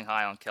 I'm selling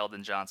high on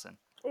Keldon Johnson.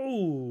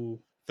 Ooh,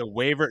 The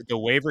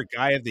waiver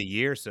guy of the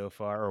year so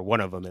far, or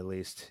one of them at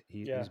least.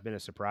 yeah. He's been a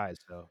surprise,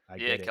 so I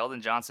Yeah, get it.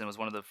 Keldon Johnson was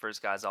one of the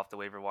first guys off the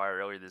waiver wire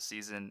earlier this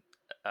season.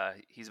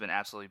 He's been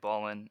absolutely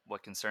balling.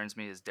 What concerns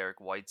me is Derek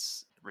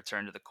White's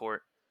return to the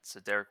court. So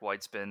Derek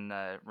White's been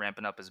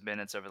ramping up his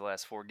minutes over the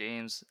last 4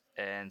 games,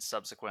 and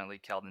subsequently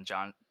Keldon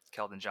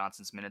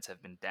Johnson's minutes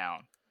have been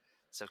down.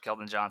 So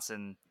Keldon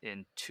Johnson,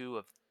 in 2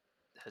 of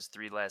his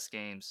 3 last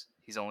games,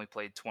 he's only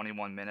played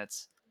 21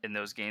 minutes. In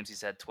those games,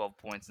 he's had 12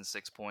 points and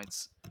 6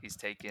 points. He's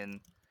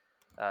taken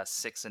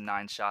 6 and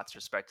 9 shots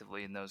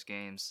respectively in those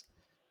games.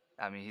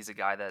 I mean, he's a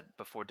guy that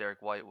before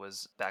Derek White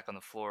was back on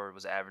the floor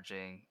was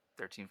averaging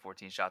 13,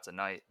 14 shots a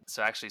night.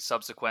 So actually,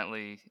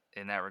 subsequently,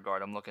 in that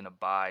regard, I'm looking to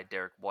buy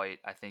Derek White.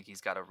 I think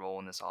he's got a role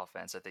in this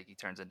offense. I think he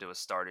turns into a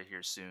starter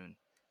here soon.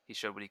 He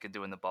showed what he could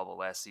do in the bubble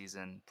last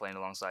season, playing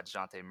alongside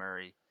DeJounte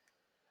Murray.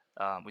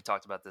 We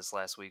talked about this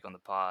last week on the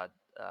pod.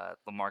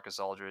 LaMarcus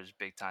Aldridge,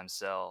 big time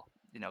sell.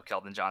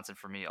 Keldon Johnson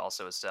for me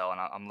also a sell,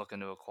 and I'm looking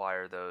to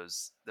acquire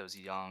that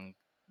young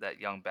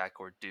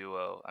backcourt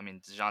duo. I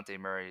mean, DeJounte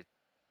Murray,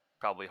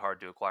 probably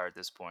hard to acquire at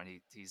this point.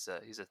 He's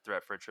a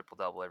threat for a triple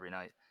double every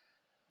night,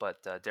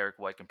 but Derek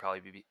White can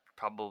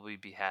probably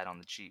be had on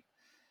the cheap.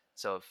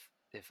 So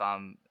if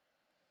I'm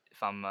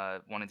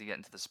wanting to get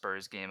into the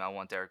Spurs game, I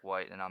want Derek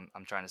White, and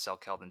I'm trying to sell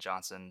Keldon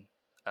Johnson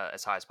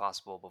as high as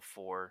possible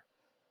before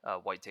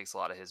White takes a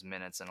lot of his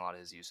minutes and a lot of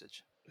his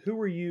usage. Who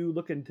are you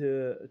looking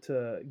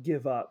to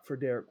give up for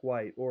Derek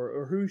White,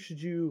 or who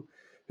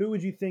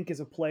would you think is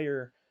a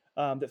player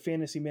that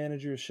fantasy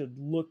managers should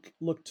look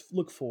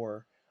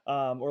for,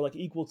 or like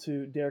equal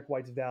to Derek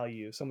White's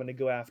value, someone to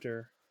go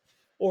after,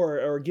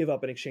 or give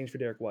up in exchange for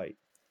Derek White,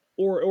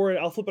 or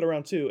I'll flip it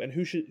around too, and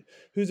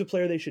who's a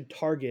player they should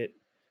target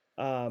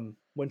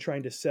when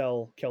trying to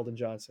sell Keldon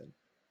Johnson?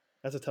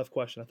 That's a tough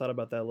question. I thought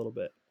about that a little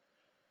bit.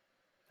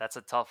 That's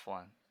a tough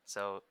one.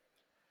 So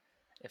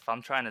if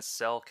I'm trying to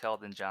sell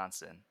Keldon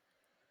Johnson,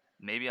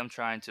 maybe I'm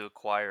trying to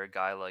acquire a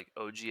guy like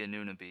OG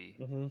Anunoby,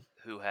 Mm-hmm.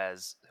 who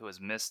has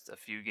missed a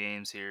few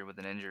games here with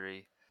an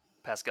injury.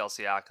 Pascal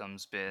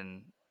Siakam's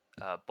been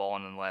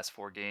balling in the last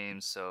 4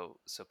 games, so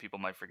people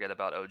might forget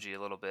about OG a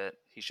little bit.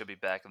 He should be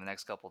back in the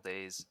next couple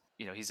days.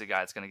 He's a guy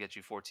that's going to get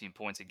you 14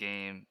 points a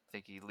game. I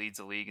think he leads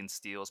the league in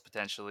steals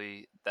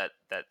potentially. That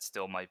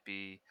still might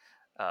be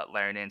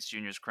Larry Nance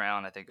Jr.'s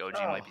crown. I think OG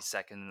might be Oh,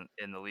 second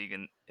in the league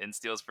in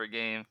steals per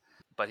game.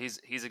 But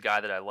he's a guy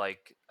that I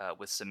like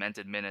with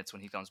cemented minutes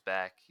when he comes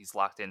back. He's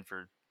locked in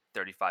for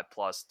 35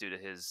 plus due to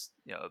his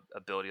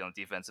ability on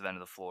the defensive end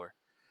of the floor.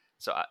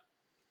 So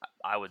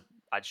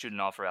I'd shoot an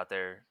offer out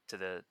there to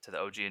the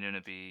OG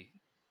Anunoby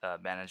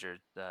manager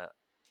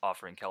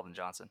offering Keldon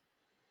Johnson.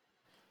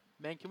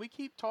 Man, can we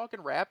keep talking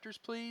Raptors,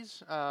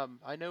 please?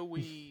 I know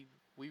we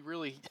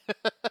really.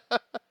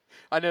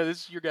 I know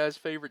this is your guys'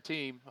 favorite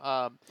team.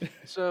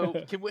 So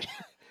can we can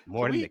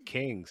More than the we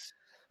Kings.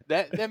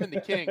 that them and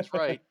the Kings,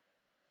 right?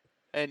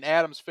 And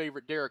Adam's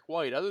favorite Derek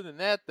White. Other than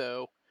that,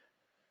 though,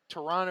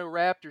 Toronto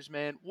Raptors,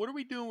 man, what are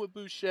we doing with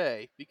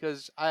Boucher?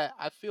 Because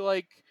I feel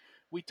like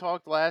we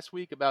talked last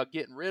week about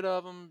getting rid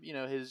of him. You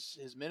know,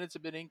 his minutes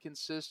have been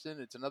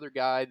inconsistent. It's another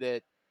guy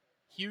that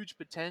huge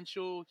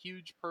potential,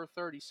 huge per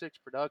 36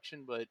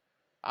 production, but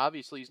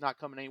obviously he's not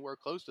coming anywhere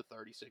close to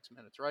 36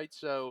 minutes, right?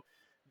 So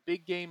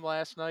big game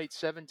last night,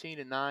 17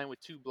 and 9 with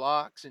 2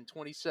 blocks in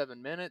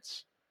 27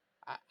 minutes.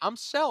 I'm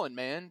selling,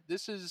 man.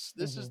 This is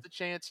Mhm. the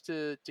chance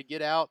to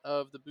get out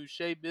of the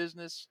Boucher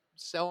business.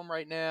 Sell him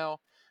right now.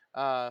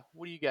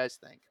 What do you guys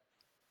think?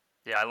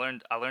 Yeah, I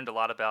learned a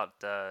lot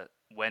about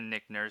when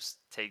Nick Nurse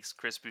takes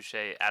Chris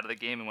Boucher out of the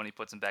game and when he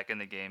puts him back in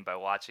the game by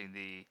watching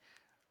the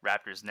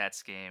Raptors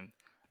Nets game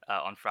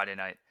on Friday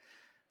night.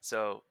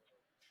 So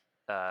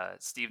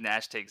Steve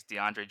Nash takes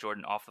DeAndre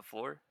Jordan off the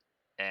floor,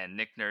 and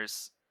Nick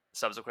Nurse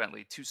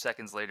subsequently 2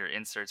 seconds later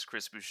inserts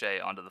Chris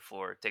Boucher onto the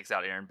floor, takes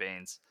out Aaron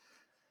Baines.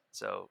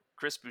 So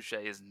Chris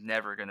Boucher is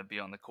never going to be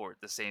on the court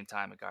at the same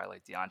time a guy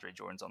like DeAndre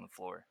Jordan's on the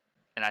floor.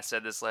 And I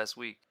said this last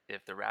week: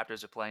 if the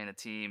Raptors are playing a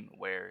team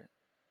where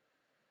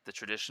the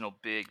traditional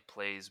big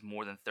plays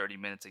more than 30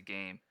 minutes a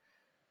game,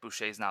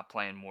 Boucher's not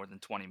playing more than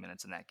 20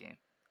 minutes in that game.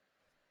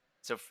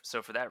 So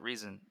for that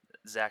reason,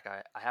 Zach,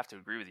 I have to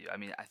agree with you. I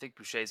mean, I think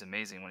Boucher's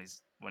amazing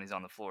when he's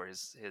on the floor.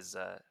 His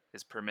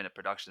per minute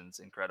production is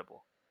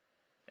incredible,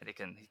 and he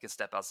can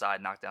step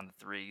outside, knock down the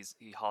threes.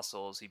 He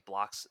hustles. He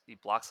blocks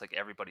like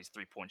everybody's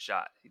 3-point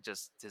shot.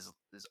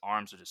 His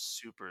arms are just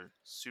super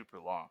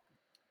long.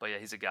 But yeah,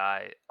 he's a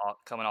guy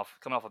coming off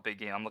a big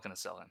game. I'm looking to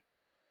sell him.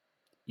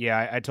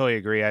 Yeah, I totally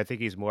agree. I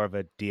think he's more of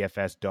a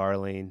DFS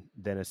darling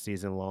than a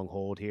season long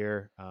hold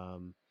here.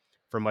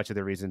 For much of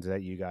the reasons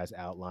that you guys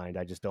outlined,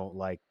 I just don't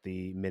like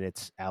the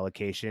minutes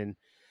allocation.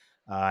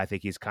 I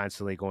think he's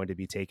constantly going to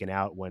be taken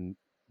out when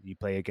you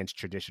play against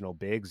traditional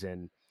bigs,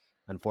 and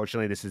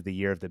unfortunately, this is the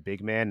year of the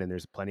big man, and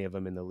there's plenty of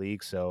them in the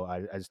league. So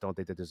I just don't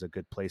think that there's a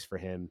good place for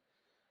him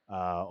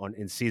on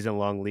in season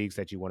long leagues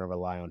that you want to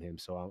rely on him.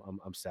 So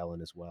I'm selling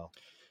as well.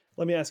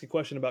 Let me ask a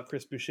question about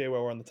Chris Boucher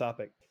while we're on the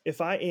topic. If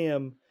I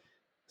am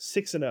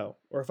 6-0,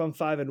 or if I'm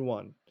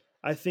 5-1,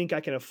 I think I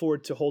can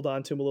afford to hold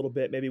on to him a little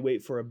bit, maybe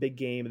wait for a big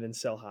game and then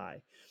sell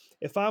high.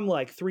 If I'm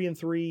like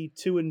 3-3,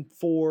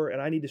 2-4,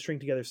 and I need to string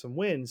together some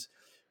wins,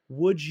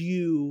 would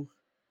you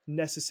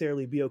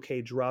necessarily be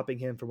okay dropping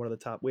him from one of the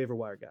top waiver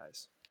wire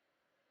guys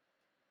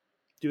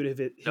due to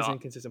his No,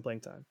 inconsistent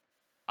playing time?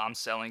 I'm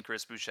selling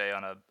Chris Boucher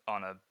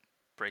on a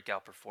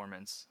breakout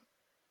performance.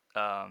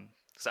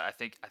 'Cause I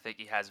think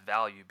he has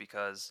value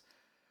because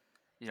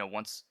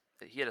once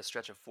he had a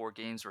stretch of 4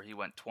 games where he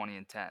went 20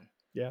 and 10.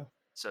 Yeah.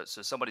 So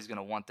somebody's going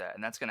to want that,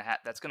 and that's going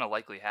to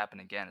likely happen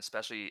again,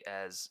 especially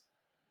as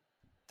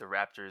the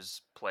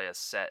Raptors play a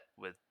set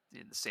with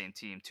the same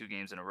team 2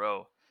 games in a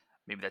row.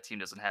 Maybe that team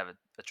doesn't have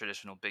a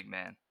traditional big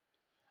man.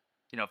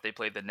 If they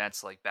played the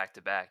Nets like back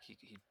to back,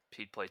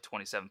 he'd play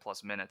 27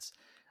 plus minutes.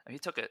 I mean,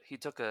 he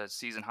took a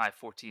season high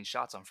 14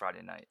 shots on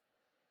Friday night.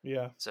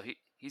 Yeah. So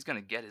he's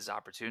going to get his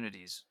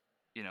opportunities,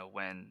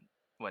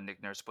 when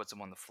Nick Nurse puts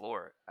him on the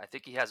floor. I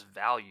think he has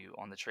value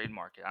on the trade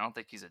market. I don't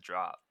think he's a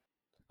drop.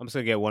 I'm just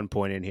gonna get one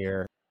point in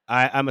here.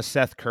 I'm a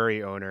Seth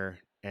Curry owner,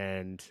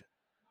 and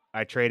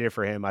I traded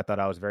for him. I thought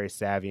I was very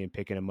savvy in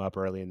picking him up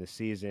early in the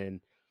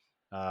season.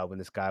 When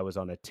this guy was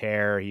on a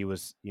tear, he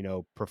was,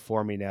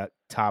 performing at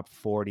top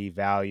 40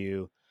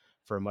 value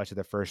for much of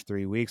the first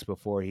 3 weeks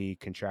before he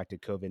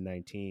contracted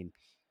COVID-19.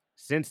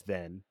 Since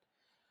then,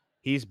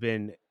 he's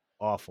been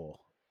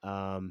awful.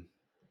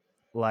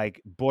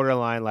 Like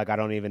borderline, like I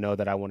don't even know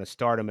that I want to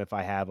start him if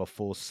I have a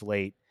full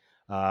slate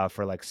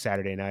for like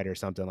Saturday night or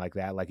something like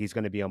that. Like he's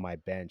going to be on my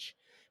bench.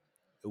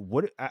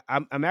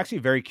 I'm actually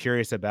very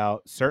curious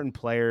about certain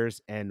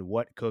players and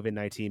what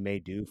COVID-19 may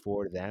do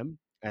for them,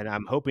 and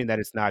I'm hoping that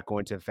it's not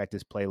going to affect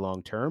his play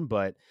long term.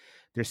 But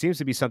there seems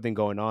to be something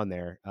going on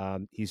there.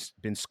 He's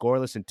been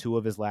scoreless in 2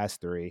 of his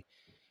last 3.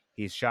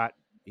 He's shot.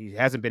 He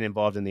hasn't been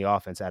involved in the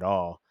offense at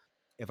all.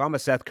 If I'm a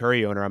Seth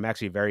Curry owner, I'm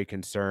actually very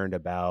concerned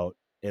about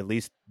at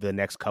least the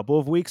next couple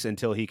of weeks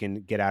until he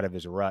can get out of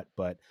his rut.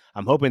 But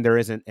I'm hoping there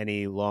isn't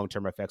any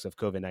long-term effects of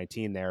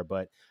COVID-19 there.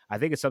 But I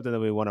think it's something that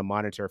we want to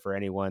monitor for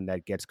anyone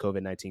that gets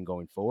COVID-19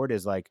 going forward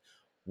is like,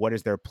 what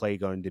is their play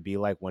going to be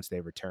like once they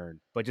return?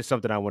 But just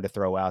something I want to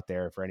throw out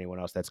there for anyone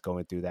else that's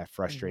going through that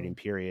frustrating Mhm.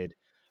 period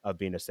of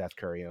being a Seth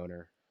Curry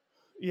owner.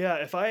 Yeah,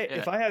 if I Yeah,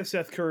 if I have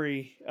Seth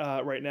Curry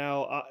right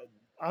now,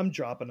 I'm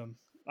dropping him.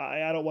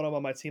 I don't want him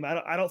on my team.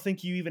 I don't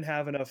think you even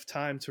have enough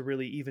time to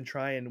really even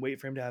try and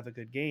wait for him to have a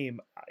good game.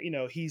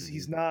 He's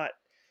Mhm. not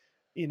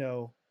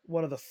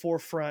one of the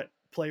forefront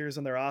players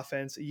on their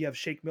offense. You have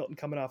Shake Milton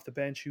coming off the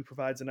bench who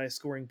provides a nice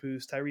scoring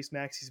boost. Tyrese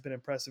Maxey's been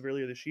impressive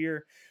earlier this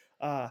year.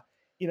 Uh,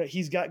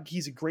 he's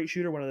a great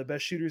shooter, one of the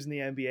best shooters in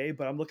the NBA.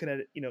 But I'm looking at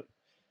it.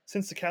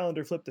 Since the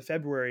calendar flipped to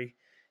February,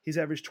 he's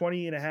averaged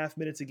 20 and a half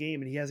minutes a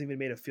game, and he hasn't even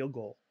made a field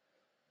goal.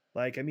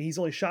 Like, I mean, he's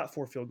only shot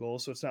 4 field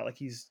goals, so it's not like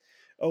he's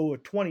 0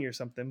 of 20 or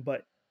something.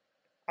 But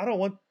I don't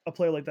want a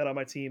player like that on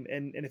my team.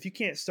 And if you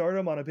can't start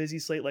him on a busy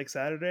slate like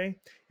Saturday,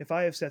 if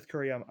I have Seth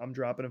Curry, I'm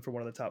dropping him for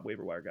one of the top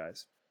waiver wire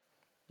guys.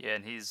 Yeah,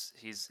 and he's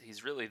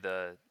really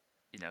the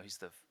he's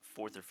the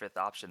fourth or fifth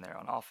option there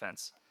on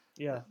offense.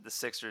 Yeah. The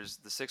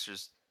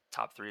Sixers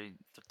top three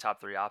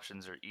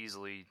options are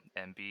easily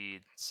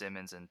Embiid,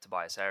 Simmons, and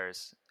Tobias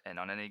Harris. And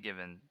on any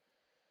given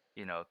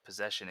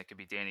possession, it could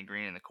be Danny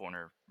Green in the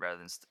corner rather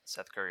than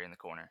Seth Curry in the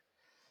corner.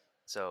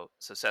 So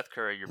Seth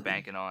Curry, you're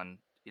banking on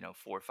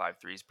 4 or 5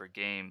 threes per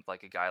game,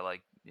 like a guy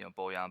like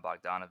Bojan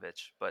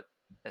Bogdanovic, but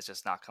it's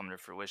just not coming to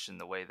fruition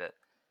the way that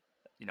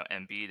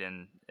Embiid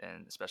and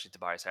especially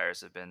Tobias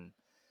Harris have been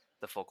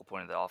the focal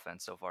point of the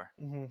offense so far.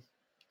 Mm-hmm.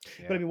 But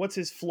I Yeah. mean, what's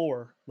his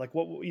floor? Like,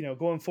 what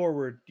going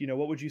forward?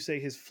 What would you say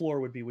his floor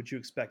would be? Would you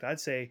expect? I'd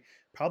say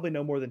probably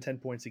no more than 10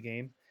 points a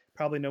game.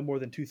 Probably no more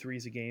than 2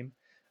 threes a game.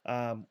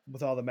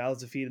 With all the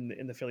mouths to feed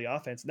in the Philly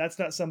offense, and that's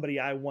not somebody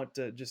I want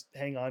to just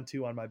hang on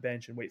to on my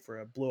bench and wait for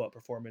a blow up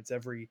performance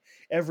every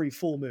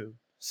full moon.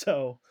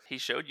 So He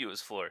showed you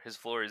his floor. His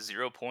floor is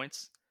 0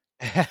 points,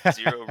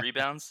 0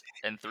 rebounds,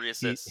 and three he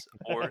assists,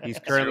 or he's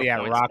zero currently at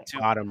points, rock two.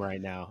 bottom right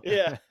now.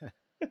 yeah,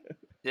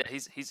 Yeah,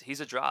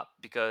 he's a drop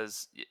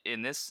because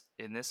in this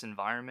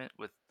environment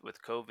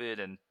with COVID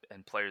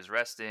and players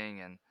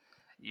resting, and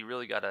you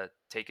really got to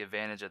take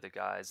advantage of the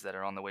guys that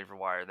are on the waiver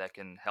wire that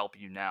can help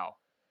you now.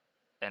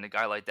 And a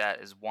guy like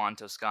that is Juan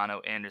Toscano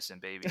Anderson,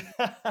 baby.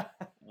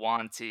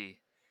 Juan T.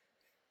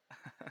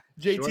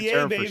 Short JTA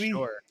term for baby,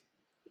 sure.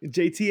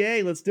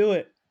 JTA, let's do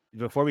it.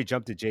 Before we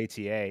jump to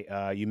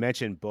JTA, you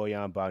mentioned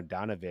Bojan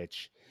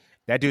Bogdanovic.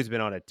 That dude's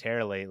been on a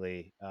tear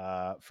lately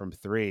from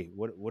three.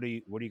 What do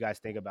you guys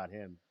think about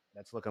him?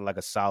 That's looking like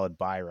a solid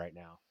buy right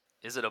now.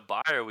 Is it a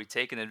buy, or are we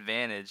taking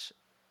advantage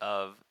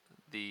of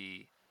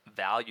the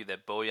value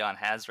that Bojan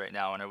has right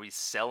now, and are we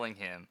selling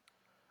him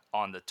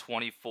on the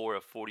 24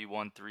 of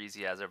 41 threes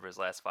he has over his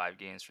last 5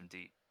 games from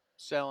deep?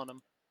 Selling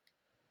him.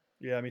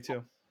 Yeah, me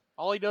too.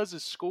 All he does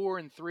is score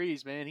in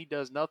threes, man. He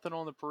does nothing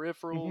on the Mm-hmm.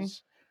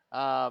 peripherals.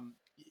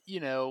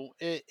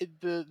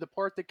 The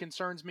part that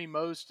concerns me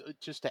most,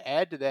 just to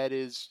add to that,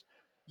 is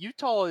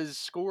Utah is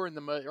scoring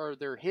or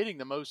they're hitting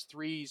the most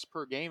threes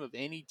per game of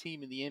any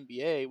team in the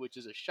NBA, which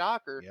is a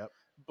shocker. Yep.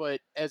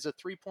 But as a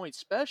 3-point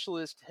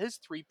specialist, his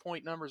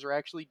 3-point numbers are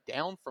actually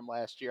down from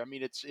last year. I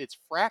mean, it's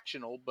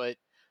fractional, but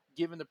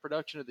given the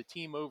production of the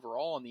team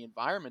overall and the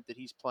environment that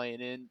he's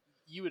playing in,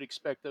 you would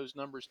expect those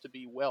numbers to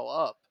be well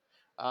up.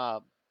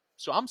 Um,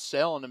 so I'm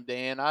selling him,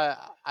 Dan.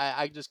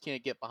 I just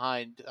can't get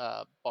behind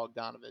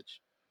Bogdanovich.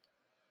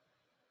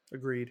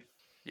 Agreed.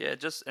 Yeah,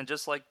 just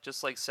like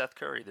Seth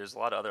Curry, there's a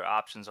lot of other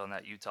options on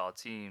that Utah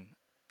team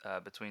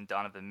between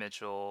Donovan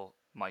Mitchell,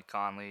 Mike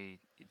Conley,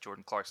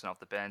 Jordan Clarkson off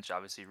the bench,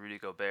 obviously Rudy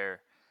Gobert.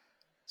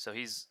 So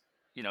he's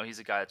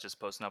a guy that's just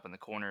posting up in the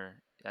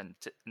corner. And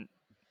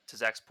to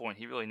Zach's point,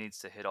 he really needs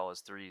to hit all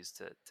his threes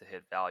to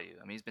hit value.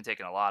 I mean, he's been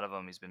taking a lot of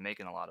them. He's been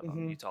making a lot of them.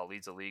 Mm-hmm. Utah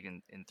leads the league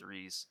in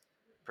threes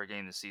per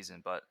game this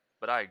season. But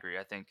I agree.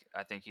 I think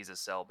he's a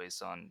sell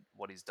based on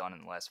what he's done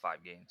in the last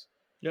 5 games.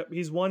 Yep,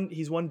 he's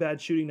one bad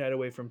shooting night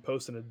away from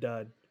posting a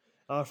dud,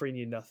 offering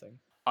you nothing.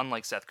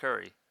 Unlike Seth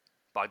Curry,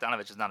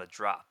 Bogdanovich is not a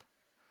drop,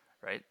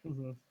 right?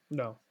 Mm-hmm.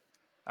 No. All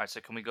right, so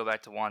can we go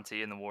back to Juan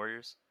T and the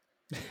Warriors?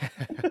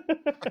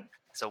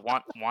 So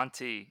Juan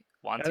T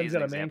Adam's is an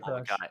got a man example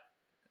of a crush.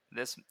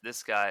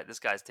 guy. This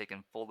guy's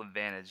taken full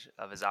advantage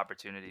of his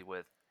opportunity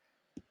with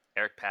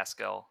Eric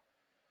Pascal,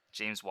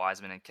 James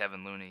Wiseman, and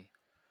Kevin Looney,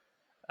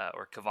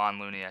 or Kevon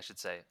Looney, I should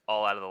say,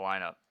 all out of the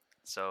lineup.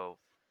 So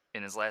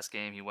in his last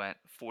game, he went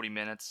 40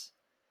 minutes,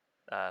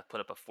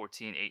 put up a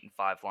 14, 8, and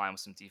 5 line with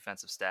some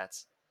defensive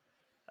stats.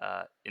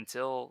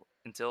 Until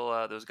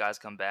those guys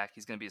come back,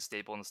 he's going to be a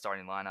staple in the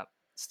starting lineup.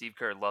 Steve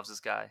Kerr loves this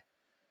guy.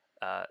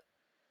 Uh,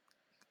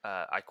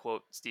 I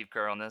quote Steve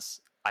Kerr on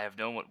this: "I have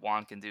known what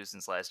Juan can do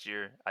since last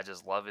year. I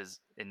just love his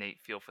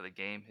innate feel for the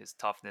game, his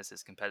toughness,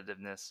 his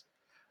competitiveness.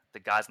 The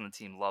guys on the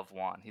team love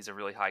Juan. He's a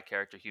really high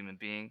character human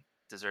being,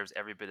 deserves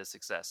every bit of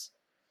success."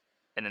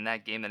 And in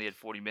that game that he had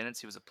 40 minutes,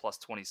 he was a plus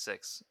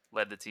 26,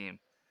 led the team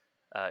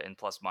in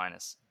plus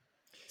minus.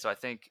 So I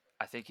think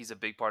he's a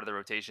big part of the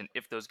rotation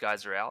if those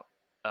guys are out.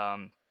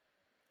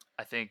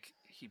 I think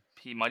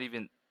he might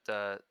even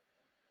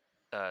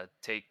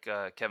take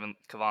Kevon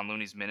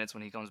Looney's minutes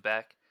when he comes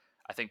back.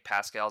 I think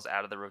Pascal's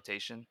out of the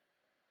rotation.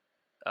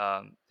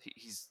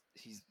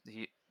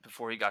 He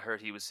before he got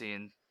hurt, he was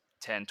seeing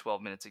 10,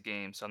 12 minutes a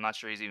game. So I'm not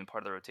sure he's even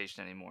part of the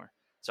rotation anymore.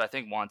 So I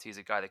think Wanty is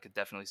a guy that could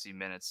definitely see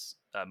minutes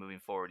moving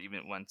forward,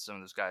 even when some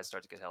of those guys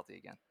start to get healthy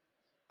again.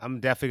 I'm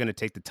definitely going to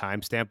take the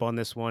timestamp on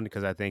this one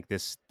because I think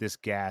this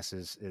gas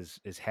is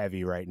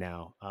heavy right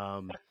now.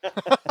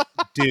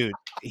 Dude,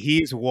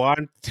 he's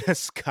Juan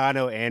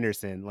Toscano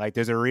Anderson. Like,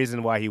 there's a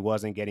reason why he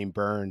wasn't getting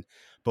burned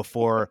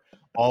before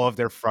all of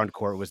their front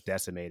court was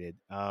decimated.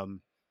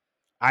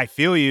 I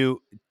feel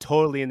you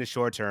totally in the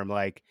short term.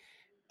 Like,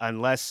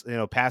 unless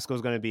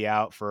Pascal's going to be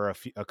out for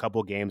a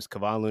couple games,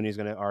 Kevon Looney's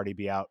going to already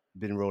be out,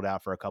 been ruled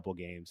out for a couple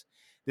games.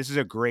 This is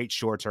a great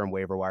short-term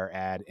waiver wire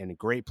ad and a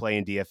great play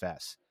in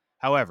DFS.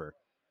 However,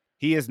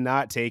 he is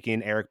not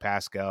taking Eric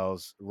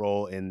Pascal's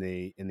role in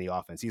the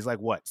offense. He's like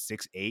what,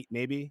 6'8",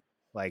 maybe?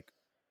 Like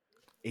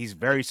he's I think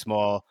very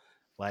small.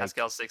 Like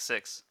Pascal's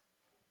 6'6".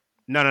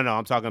 no.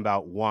 I'm talking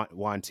about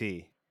Juan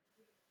T.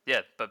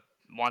 Yeah, but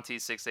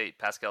Monty's 6'8",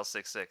 Pascal's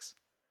 6'6".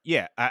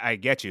 Yeah, I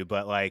get you,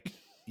 but like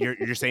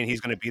you're saying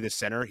he's going to be the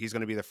center, he's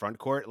going to be the front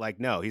court. Like,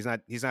 no, he's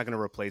not. He's not going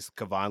to replace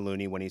Kevon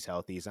Looney when he's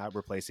healthy. He's not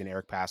replacing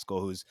Eric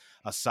Pascal, who's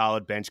a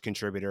solid bench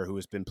contributor who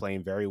has been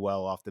playing very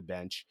well off the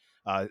bench,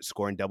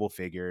 scoring double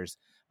figures.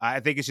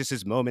 I think it's just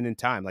his moment in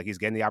time. Like he's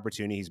getting the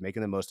opportunity, he's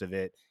making the most of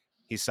it.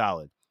 He's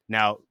solid.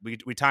 Now we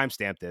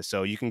timestamp this,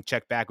 so you can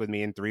check back with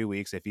me in 3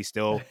 weeks if he's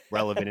still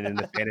relevant and in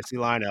the fantasy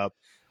lineup.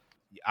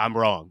 I'm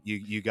wrong.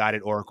 You got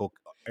it, Oracle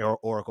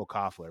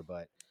Koffler,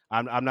 but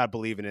I'm not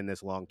believing in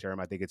this long term.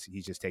 I think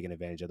he's just taking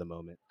advantage of the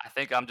moment. I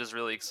think I'm just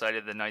really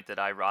excited the night that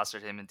I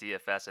rostered him in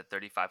DFS at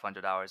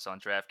 $3,500 on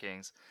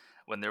DraftKings,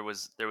 when there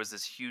was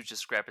this huge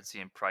discrepancy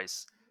in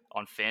price.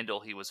 On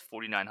FanDuel, he was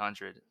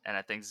 4,900, and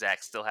I think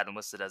Zach still had him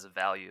listed as a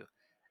value.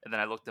 And then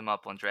I looked him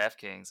up on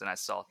DraftKings, and I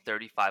saw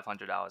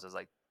 $3,500. I was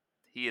like,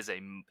 he is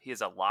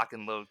a lock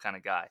and load kind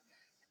of guy,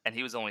 and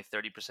he was only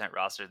 30%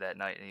 rostered that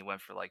night, and he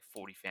went for like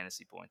 40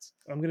 fantasy points.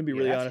 I'm going to be Yeah,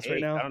 really that's honest right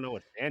hate. I now. don't know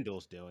what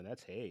FanDuel's doing.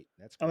 That's hate.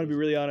 That's I'm going to be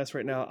crazy. really honest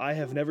right now. I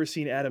have never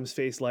seen Adam's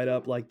face light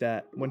up like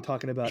that when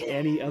talking about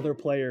any other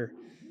player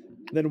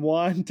than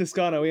Juan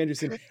Toscano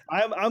Anderson.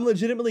 I'm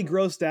legitimately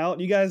grossed out.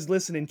 You guys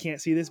listening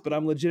can't see this, but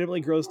I'm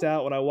legitimately grossed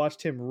out when I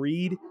watched him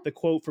read the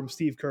quote from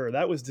Steve Kerr.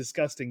 That was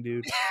disgusting,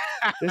 dude.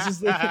 This is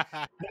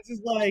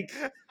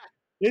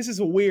this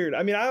is weird.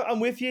 I mean, I'm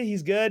with you.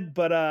 He's good,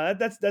 but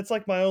that's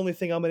like my only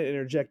thing I'm going to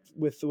interject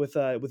with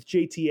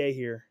JTA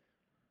here.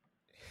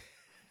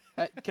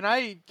 Can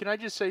I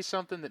just say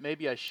something that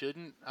maybe I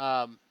shouldn't?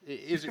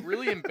 Is it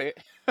really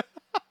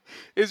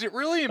is it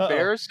really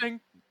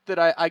embarrassing that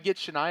I get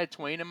Shania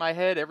Twain in my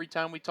head every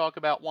time we talk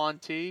about Juan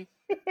T?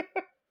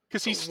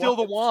 Because he's still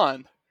the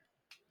Juan.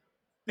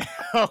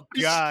 Oh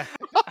God!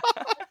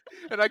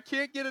 And I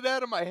can't get it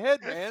out of my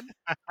head, man.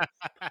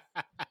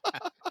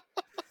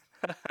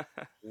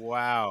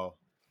 Wow,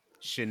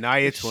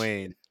 Shania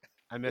Twain.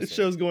 I miss This her.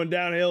 show's going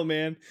downhill,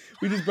 man.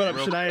 We just brought up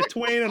Real Shania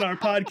Twain on our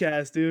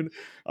podcast, dude,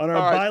 on our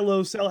All right. buy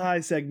low, sell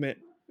high segment.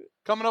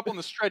 Coming up on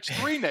the stretch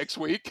 3 next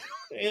week.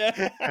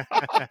 Yeah.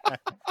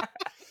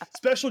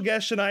 Special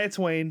guest Shania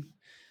Twain.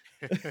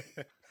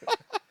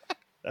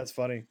 That's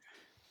funny.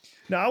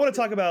 Now I want to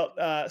talk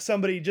about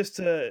somebody just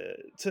to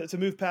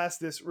move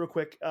past this real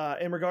quick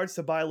in regards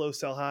to buy low,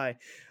 sell high.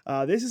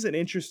 This is an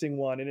interesting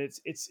one, and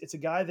it's a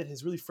guy that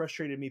has really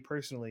frustrated me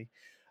personally.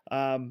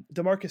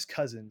 DeMarcus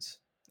Cousins.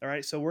 All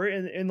right, so we're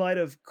in light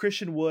of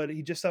Christian Wood.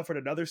 He just suffered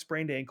another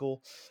sprained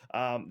ankle.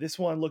 This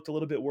one looked a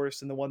little bit worse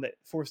than the one that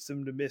forced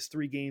him to miss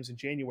 3 games in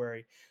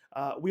January.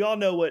 We all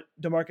know what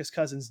DeMarcus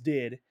Cousins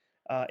did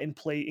in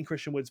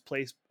Christian Wood's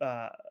place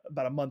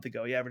about a month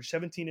ago. He averaged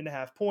 17 and a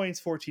half points,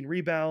 14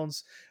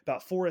 rebounds,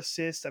 about 4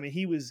 assists. I mean,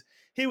 he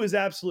was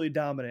absolutely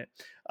dominant.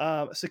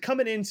 So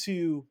coming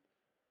into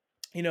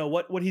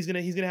what he's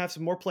gonna have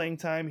some more playing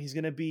time. He's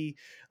gonna be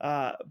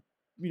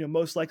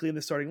most likely in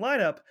the starting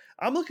lineup.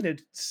 I'm looking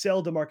to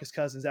sell DeMarcus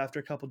Cousins after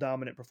a couple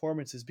dominant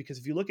performances, because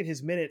if you look at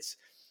his minutes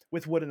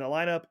with Wood in the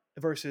lineup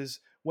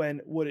versus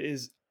when Wood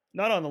is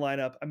not on the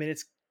lineup, I mean,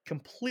 it's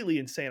completely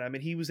insane. I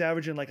mean, he was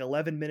averaging like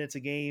 11 minutes a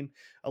game,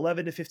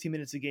 11 to 15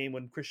 minutes a game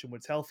when Christian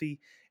Wood's healthy.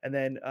 And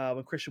then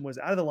when Christian was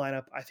out of the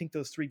lineup, I think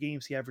those 3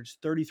 games he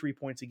averaged 33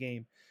 points a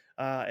game,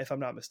 if I'm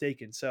not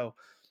mistaken. So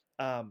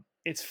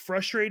it's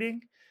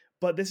frustrating,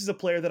 but this is a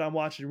player that I'm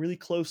watching really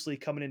closely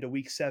coming into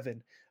week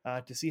 7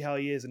 to see how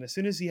he is. And as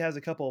soon as he has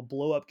a couple of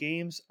blow up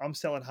games, I'm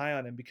selling high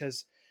on him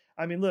because,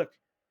 I mean, look,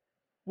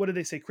 what did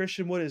they say?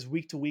 Christian Wood is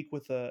week to week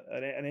with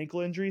an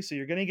ankle injury. So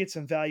you're going to get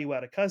some value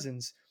out of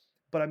Cousins,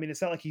 but I mean,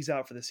 it's not like he's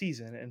out for the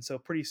season. And so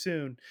pretty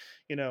soon,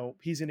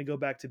 he's going to go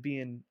back to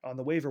being on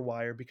the waiver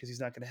wire because he's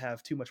not going to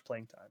have too much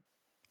playing time.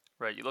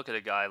 Right. You look at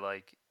a guy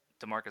like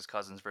DeMarcus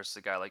Cousins versus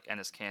a guy like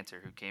Enes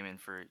Kanter, who came in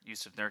for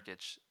Yusuf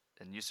Nurkic,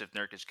 and Yusuf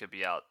Nurkic could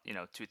be out,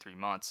 2-3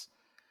 months.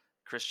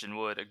 Christian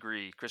Wood,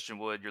 agree. Christian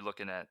Wood, you're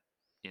looking at,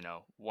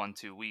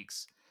 1-2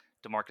 weeks.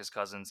 DeMarcus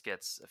Cousins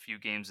gets a few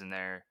games in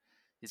there.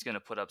 He's going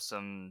to put up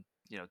some,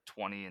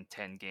 20 and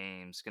 10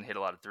 games. Going to hit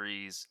a lot of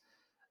threes.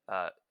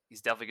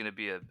 He's definitely going to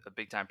be a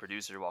big time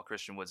producer while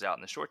Christian Wood's out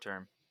in the short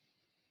term.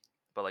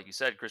 But like you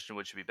said, Christian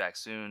Wood should be back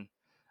soon.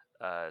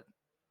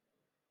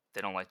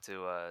 They don't like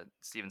to.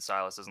 Steven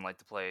Silas doesn't like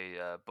to play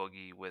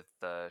Boogie with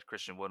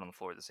Christian Wood on the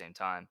floor at the same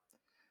time.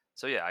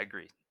 So yeah, I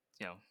agree.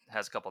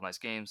 Has a couple nice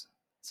games.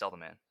 Sell the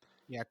man.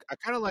 Yeah, I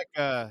kind of like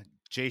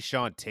Jay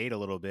Sean Tate a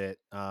little bit.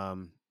 I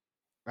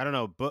don't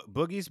know.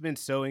 Boogie's been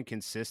so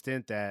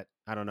inconsistent that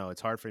I don't know.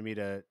 It's hard for me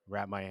to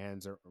wrap my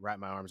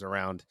arms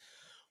around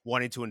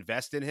wanting to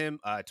invest in him.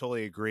 I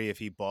totally agree. If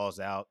he balls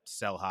out,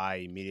 sell high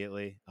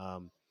immediately.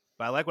 But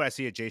I like what I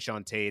see at Jay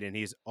Sean Tate, and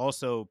he's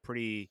also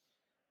pretty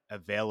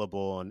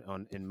available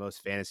on in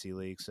most fantasy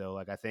leagues. So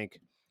like I think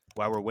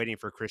while we're waiting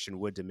for Christian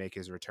Wood to make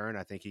his return,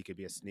 I think he could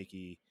be a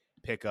sneaky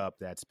pickup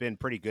that's been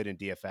pretty good in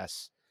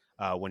DFS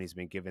when he's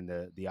been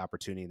given the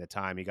opportunity and the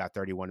time. He got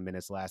 31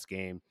 minutes last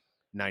game,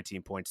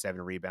 19.7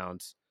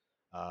 rebounds,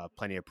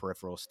 plenty of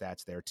peripheral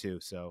stats there too.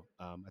 So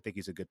I think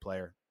he's a good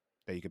player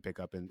that you can pick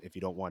up if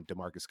you don't want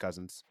DeMarcus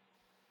Cousins.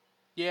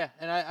 Yeah,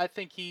 and I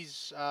think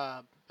he's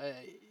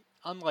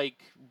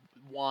unlike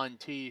Juan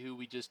T, who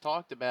we just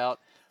talked about,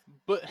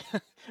 but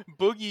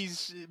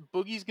Boogie's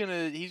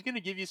gonna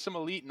give you some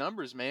elite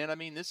numbers, man. I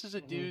mean, this is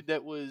a Mhm. dude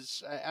that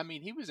was I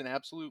mean, he was an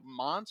absolute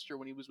monster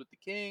when he was with the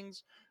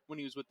Kings, when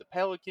he was with the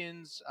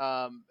Pelicans,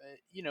 and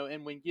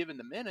when given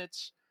the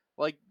minutes,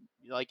 like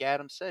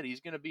Adam said, he's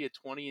gonna be a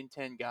 20 and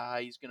 10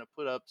 guy. He's gonna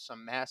put up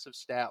some massive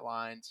stat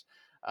lines.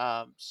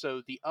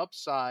 So the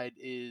upside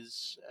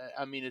is,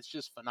 I mean, it's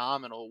just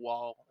phenomenal.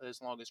 While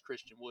as long as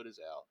Christian Wood is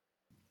out.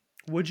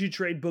 Would you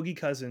trade Boogie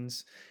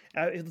Cousins?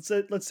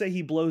 Let's say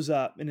he blows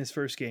up in his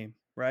first game,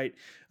 right?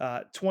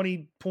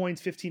 20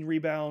 points, 15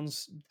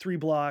 rebounds, 3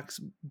 blocks,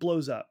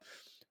 blows up.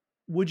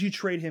 Would you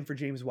trade him for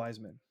James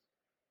Wiseman?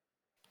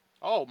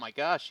 Oh my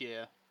gosh,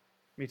 yeah,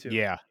 Me too.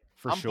 Yeah,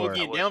 for I'm sure. I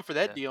boogieing would. down for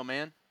that Yeah. deal,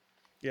 man.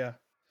 Yeah,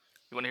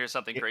 You want to hear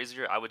something Yeah.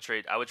 crazier? I would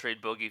trade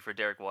Boogie for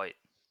Derek White.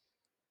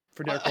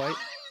 for Derek White.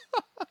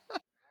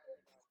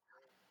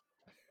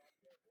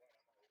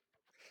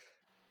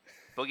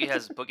 Boogie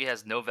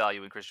has no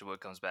value when Christian Wood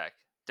comes back.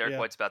 Derek Yeah,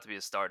 White's about to be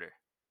a starter.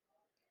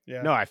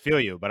 yeah. No, I feel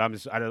you, but I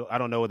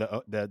don't know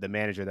the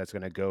manager that's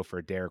going to go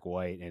for Derek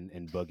White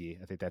and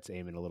Boogie. I think that's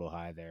aiming a little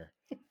high there.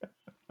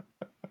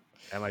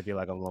 That might be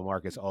like a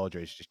LaMarcus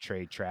Aldridge, just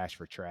trade trash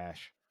for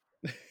trash.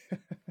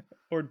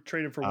 Or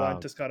trade him for Juan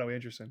Um, Toscano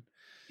Anderson.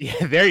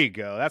 yeah, there you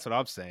go. That's what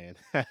I'm saying.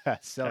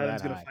 Sell that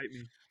Adam's gonna high. fight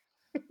me.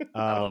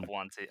 I love Um,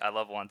 Juan T. I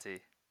love Juan T.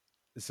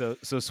 so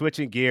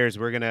switching gears,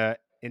 we're gonna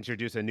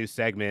introduce a new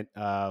segment.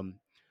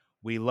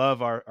 We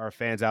love our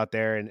fans out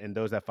there and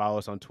those that follow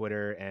us on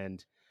Twitter.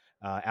 And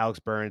Alex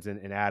Burns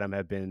and Adam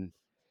have been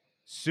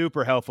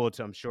super helpful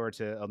to, I'm sure,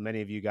 to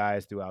many of you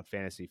guys throughout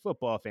fantasy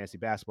football, fantasy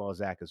basketball,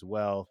 Zach as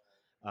well.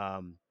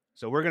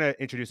 So we're gonna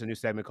introduce a new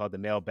segment called the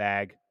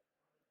Mailbag.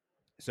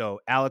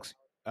 So Alex,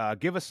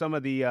 give us some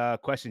of the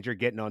questions you're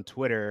getting on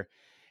Twitter,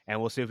 and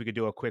we'll see if we could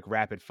do a quick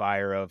rapid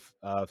fire of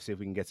see if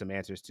we can get some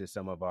answers to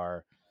some of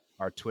our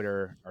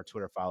Twitter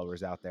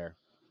followers out there.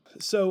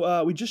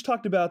 So we just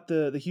talked about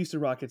the Houston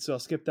Rockets, so I'll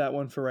skip that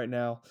one for right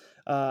now.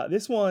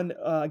 This one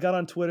I got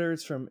on Twitter.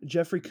 It's from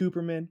Jeffrey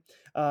Cooperman,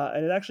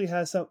 and it actually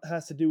has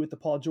to do with the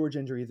Paul George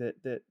injury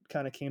that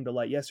kind of came to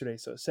light yesterday.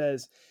 So it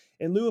says,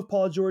 in lieu of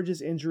Paul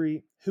George's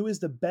injury, who is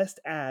the best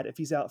add if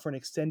he's out for an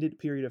extended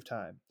period of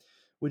time?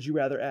 Would you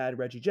rather add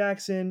Reggie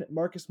Jackson,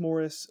 Marcus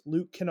Morris,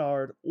 Luke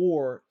Kennard,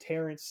 or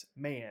Terrence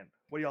Mann?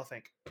 What do y'all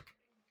think?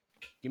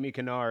 Give me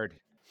Kennard.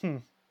 Hmm.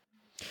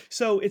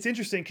 So it's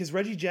interesting because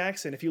Reggie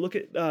Jackson, if you look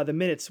at the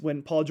minutes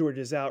when Paul George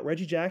is out,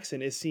 Reggie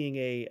Jackson is seeing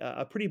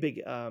a pretty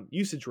big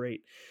usage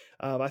rate.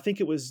 I think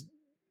it was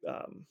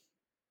a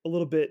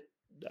little bit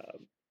uh,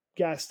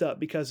 gassed up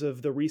because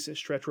of the recent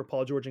stretch where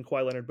Paul George and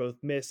Kawhi Leonard both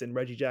missed, and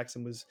Reggie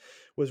Jackson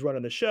was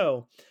running the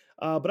show.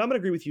 But I'm going to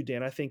agree with you,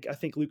 Dan. I think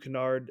Luke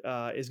Kennard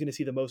is going to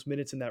see the most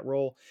minutes in that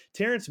role.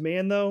 Terrence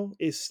Mann, though,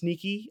 is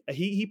sneaky.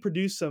 He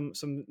produced some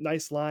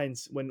nice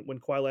lines when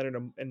Kawhi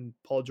Leonard and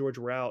Paul George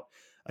were out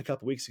a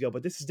couple weeks ago.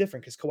 But this is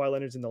different because Kawhi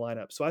Leonard's in the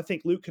lineup. So I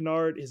think Luke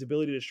Kennard, his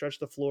ability to stretch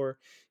the floor,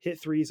 hit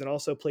threes, and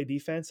also play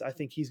defense, I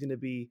think he's going to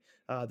be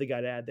the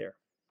guy to add there.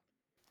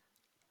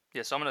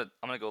 Yeah, so I'm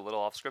gonna go a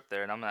little off script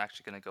there, and I'm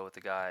actually gonna go with the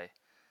guy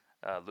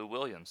Lou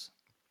Williams.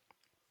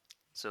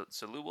 So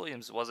Lou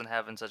Williams wasn't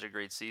having such a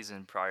great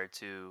season prior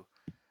to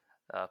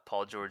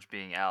Paul George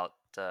being out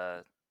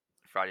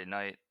Friday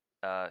night.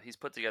 He's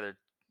put together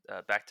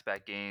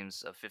back-to-back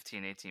games of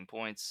 15, 18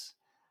 points,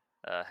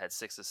 had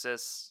 6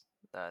 assists,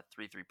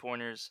 3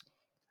 3-pointers.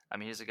 I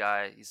mean, he's a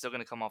guy. He's still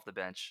going to come off the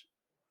bench,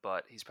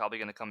 but he's probably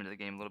going to come into the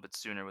game a little bit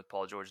sooner with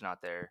Paul George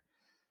not there.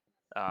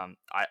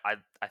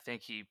 I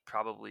think he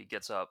probably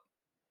gets up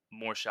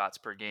more shots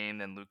per game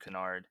than Luke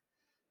Kennard.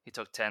 He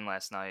took 10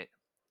 last night.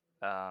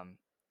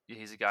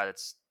 He's a guy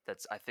that's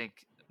I think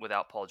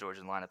without Paul George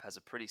in the lineup has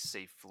a pretty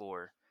safe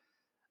floor.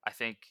 I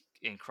think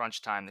in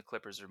crunch time the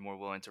Clippers are more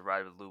willing to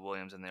ride with Lou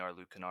Williams than they are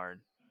Luke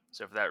Kennard.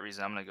 So for that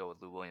reason, I'm going to go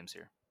with Lou Williams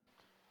here.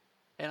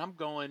 And I'm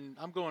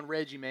going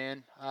Reggie,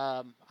 man.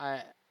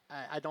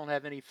 I don't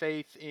have any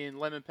faith in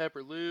Lemon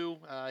Pepper Lou.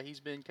 He's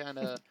been kind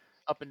of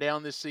up and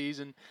down this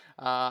season.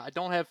 I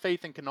don't have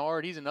faith in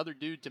Kennard. He's another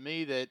dude to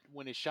me that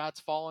when his shot's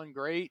falling,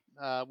 great.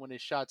 When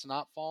his shot's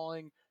not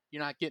falling,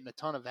 you're not getting a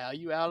ton of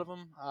value out of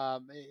him.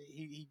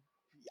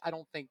 I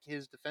don't think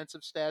his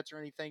defensive stats are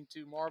anything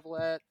to marvel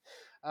at.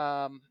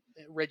 Um,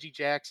 Reggie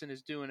Jackson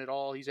is doing it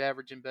all. He's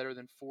averaging better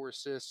than 4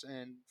 assists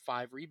and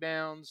 5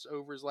 rebounds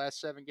over his last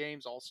 7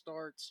 games, all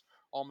starts,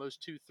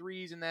 almost 2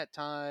 threes in that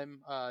time,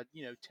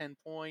 10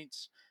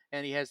 points,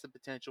 and he has the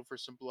potential for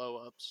some blow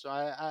ups. So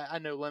I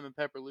know Lemon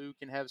Pepper Lou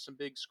can have some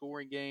big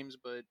scoring games,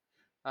 but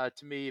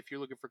to me, if you're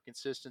looking for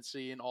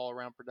consistency and all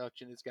around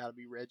production, it's got to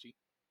be Reggie.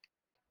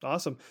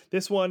 Awesome.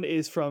 This one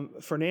is from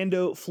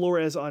Fernando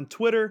Flores on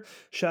Twitter.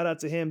 Shout out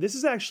to him. This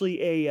is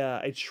actually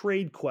a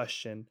trade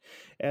question,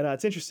 and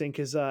it's interesting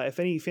because if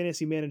any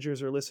fantasy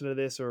managers are listening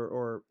to this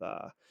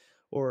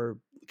or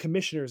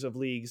commissioners of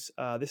leagues,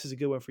 this is a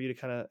good one for you to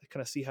kind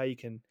of see how you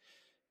can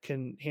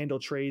handle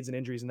trades and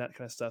injuries and that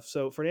kind of stuff.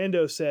 So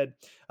Fernando said,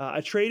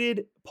 I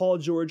traded Paul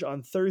George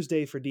on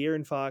Thursday for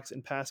De'Aaron Fox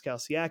and Pascal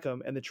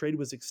Siakam, and the trade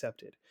was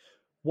accepted.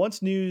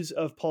 Once news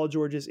of Paul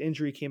George's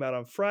injury came out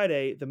on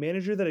Friday, the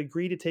manager that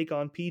agreed to take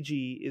on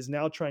PG is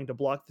now trying to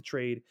block the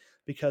trade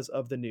because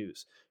of the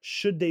news.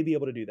 Should they be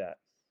able to do that?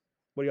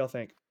 What do y'all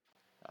think?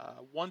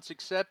 Once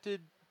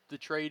accepted, the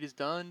trade is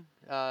done.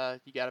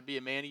 You got to be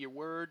a man of your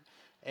word,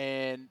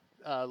 and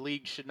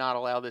league should not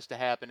allow this to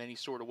happen. Any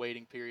sort of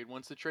waiting period.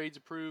 Once the trade's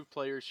approved,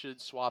 players should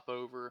swap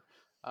over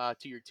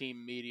to your team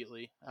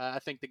immediately. I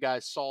think the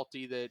guy's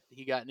salty that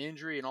he got an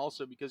injury, and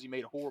also because he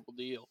made a horrible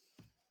deal.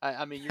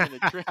 I mean, you're going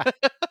to.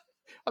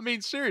 I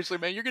mean, seriously,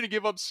 man, you're going to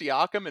give up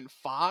Siakam and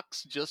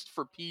Fox just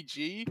for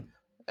PG?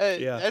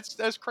 Yeah.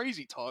 That's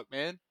crazy talk,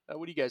 man.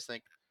 What do you guys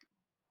think?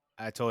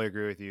 I totally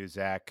agree with you,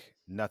 Zach.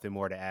 Nothing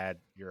more to add.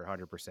 You're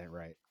 100%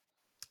 right.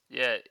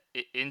 Yeah,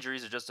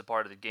 injuries are just a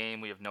part of the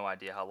game. We have no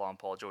idea how long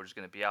Paul George is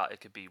going to be out.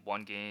 It could be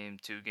 1 game,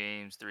 2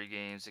 games, 3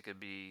 games. It could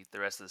be the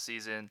rest of the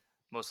season.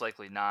 Most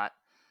likely not.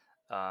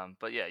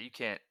 But yeah, you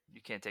can't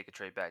take a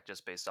trade back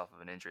just based off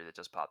of an injury that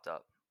just popped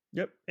up.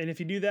 Yep. And if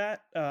you do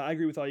that, I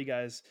agree with all you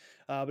guys.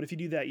 But if you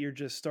do that, you're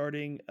just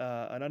starting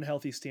an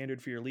unhealthy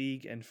standard for your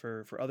league and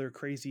for other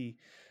crazy,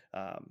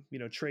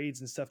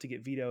 trades and stuff to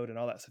get vetoed and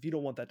all that stuff. You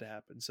don't want that to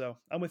happen. So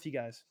I'm with you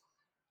guys.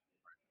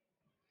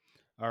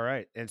 All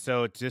right. And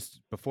so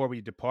just before we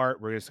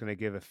depart, we're just going to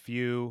give a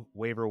few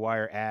waiver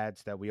wire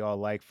ads that we all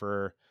like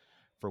for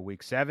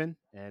week 7.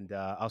 And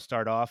I'll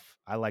start off.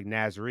 I like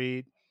Naz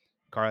Reid.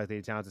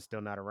 Karl-Anthony Towns is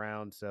still not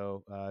around,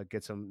 so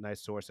get some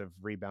nice source of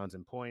rebounds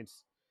and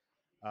points.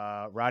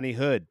 Rodney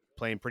Hood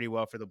playing pretty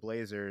well for the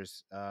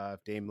Blazers.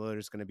 If Dame Lillard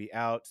is going to be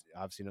out,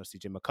 obviously no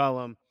CJ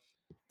McCollum.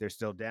 They're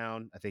still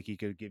down. I think he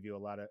could give you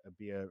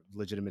be a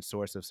legitimate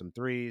source of some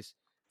threes,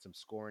 some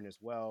scoring as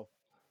well.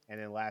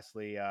 And then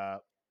lastly,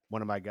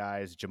 one of my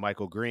guys,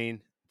 JaMychal Green.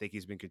 I think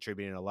he's been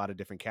contributing in a lot of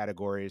different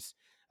categories,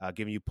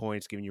 giving you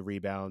points, giving you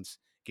rebounds,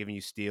 giving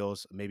you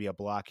steals, maybe a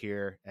block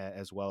here,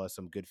 as well as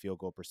some good field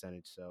goal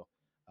percentage. So,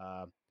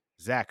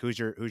 Zach, who's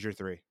your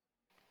 3?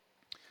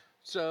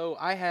 So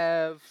I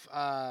have,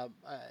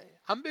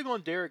 I'm big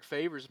on Derek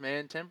Favors,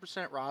 man. 10%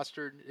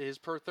 rostered. His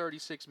per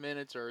 36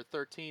 minutes are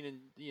 13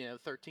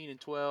 and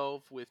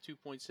 12 with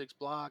 2.6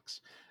 blocks.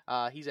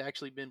 He's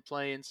actually been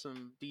playing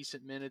some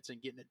decent minutes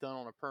and getting it done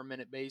on a per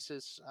minute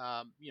basis.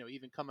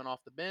 Even coming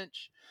off the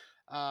bench.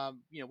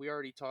 We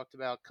already talked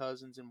about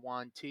Cousins and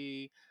Juan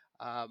T.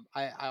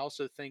 I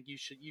also think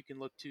you can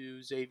look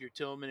to Xavier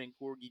Tillman and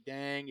Gorgie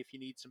Dang if you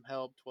need some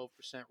help. 12%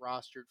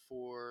 rostered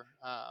for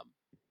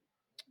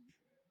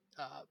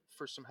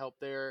some help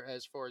there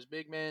as far as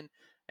big men.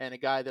 And a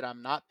guy that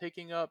I'm not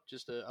picking up,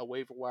 just a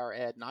waiver wire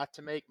ad not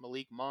to make,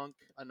 Malik Monk,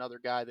 another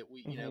guy that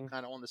we, Mm-hmm.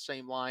 kind of on the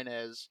same line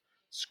as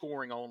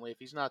scoring only. If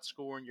he's not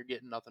scoring, you're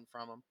getting nothing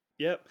from him.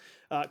 Yep.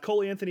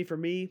 Cole Anthony for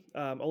me,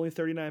 only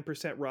 39%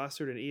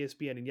 rostered in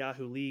ESPN and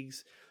Yahoo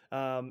leagues.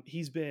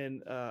 He's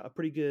been a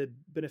pretty good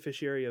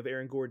beneficiary of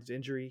Aaron Gordon's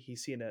injury.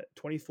 He's seen a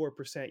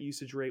 24%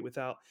 usage rate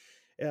without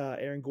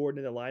Aaron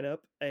Gordon in the lineup,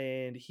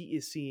 and he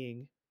is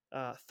seeing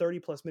 30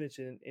 plus minutes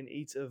in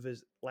each of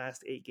his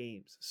last 8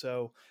 games.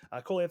 So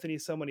Cole Anthony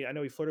is somebody I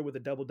know he flirted with a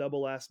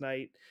double-double last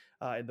night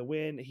in the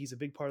win. He's a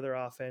big part of their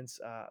offense.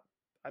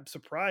 I'm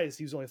surprised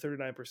he was only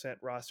 39%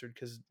 rostered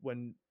because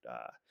when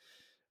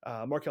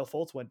Markel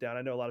Fultz went down,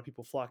 I know a lot of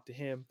people flocked to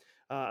him.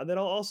 And then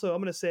I'm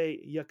going to say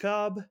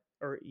Jakob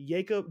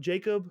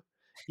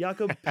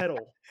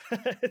Peddle.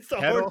 It's the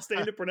hardest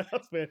name to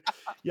pronounce, man.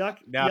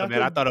 No,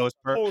 man, I thought it was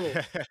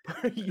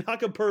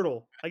Jakob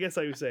Pertl. I guess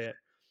how you say it.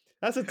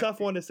 That's a tough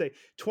one to say.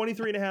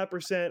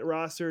 23.5%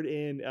 rostered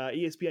in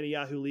ESPN and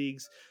Yahoo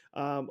leagues.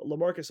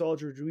 LaMarcus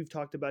Aldridge, we've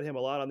talked about him a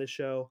lot on this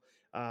show.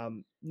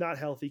 Not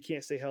healthy,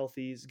 can't stay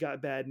healthy. He's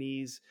got bad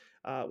knees.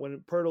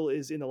 When Pirtle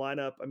is in the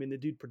lineup, I mean, the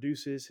dude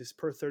produces. His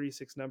per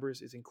 36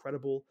 numbers is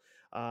incredible.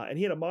 And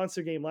he had a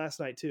monster game last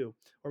night too,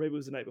 or maybe it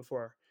was the night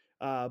before.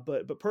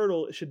 But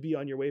Pirtle should be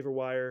on your waiver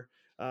wire.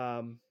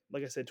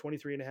 Like I said,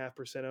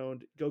 23.5%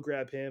 owned. Go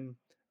grab him.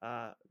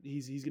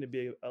 He's going to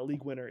be a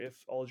league winner if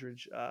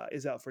Aldridge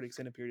is out for an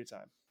extended period of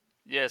time.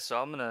 Yeah,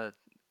 so I'm gonna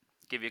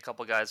give you a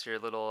couple guys here, a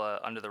little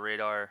under the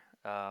radar.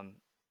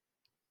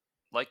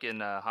 Like in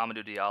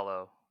Hamidou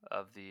Diallo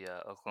of the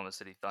Oklahoma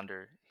City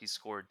Thunder, he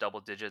scored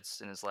double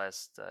digits in his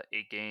last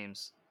 8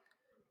 games.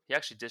 He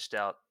actually dished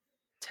out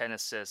 10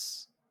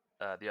 assists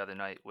the other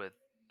night with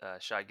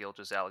Shai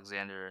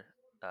Gilgeous-Alexander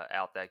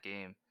out that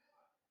game.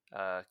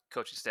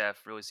 Coaching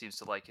staff really seems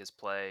to like his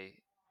play.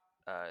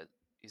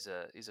 He's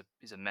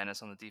a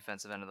menace on the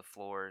defensive end of the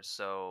floor,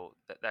 so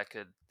that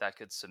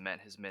could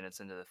cement his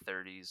minutes into the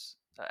 30s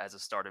as a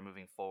starter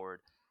moving forward.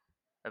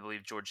 I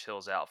believe George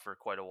Hill's out for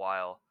quite a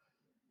while,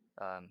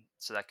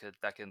 so that could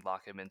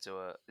lock him into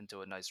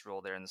a nice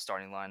role there in the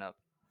starting lineup.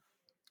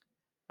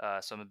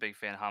 So I'm a big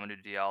fan of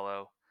Hamidou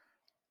Diallo.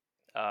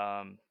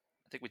 I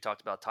think we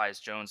talked about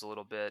Tyus Jones a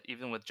little bit.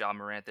 Even with John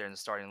Morant there in the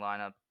starting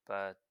lineup,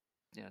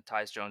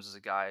 Tyus Jones is a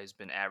guy who's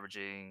been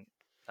averaging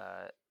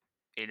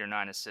 8 or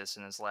 9 assists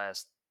in his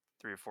last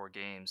 3 or 4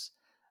 games.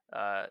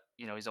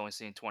 He's only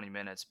seen 20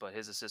 minutes, but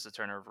his assist to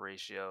turnover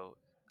ratio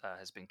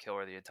has been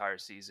killer the entire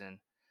season.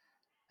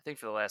 I think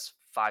for the last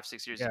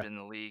 5-6 years he's Yeah. been in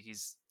the league,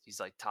 he's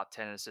like top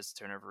 10 in assist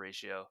to turnover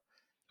ratio.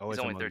 He's Always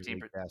only among the 13.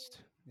 league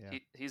best. Yeah.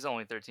 He's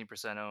only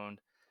 13%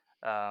 owned.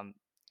 Um,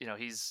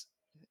 he's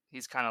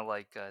kind of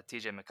like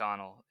TJ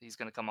McConnell. He's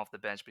going to come off the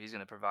bench, but he's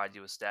going to provide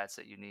you with stats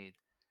that you need.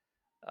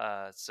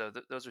 So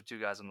those are two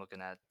guys I'm looking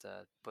at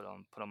put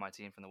on my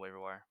team from the waiver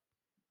wire.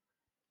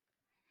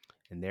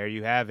 And there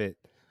you have it.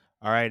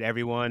 All right,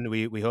 everyone.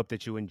 We hope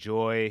that you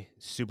enjoy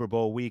Super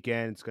Bowl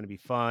weekend. It's going to be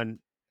fun.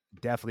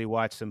 Definitely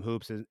watch some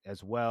hoops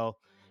as well.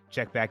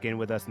 Check back in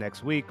with us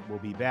next week. We'll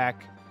be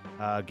back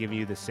giving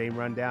you the same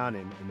rundown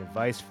and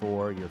advice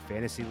for your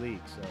fantasy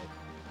league. So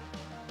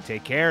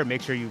take care.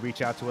 Make sure you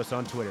reach out to us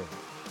on Twitter.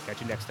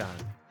 Catch you next time.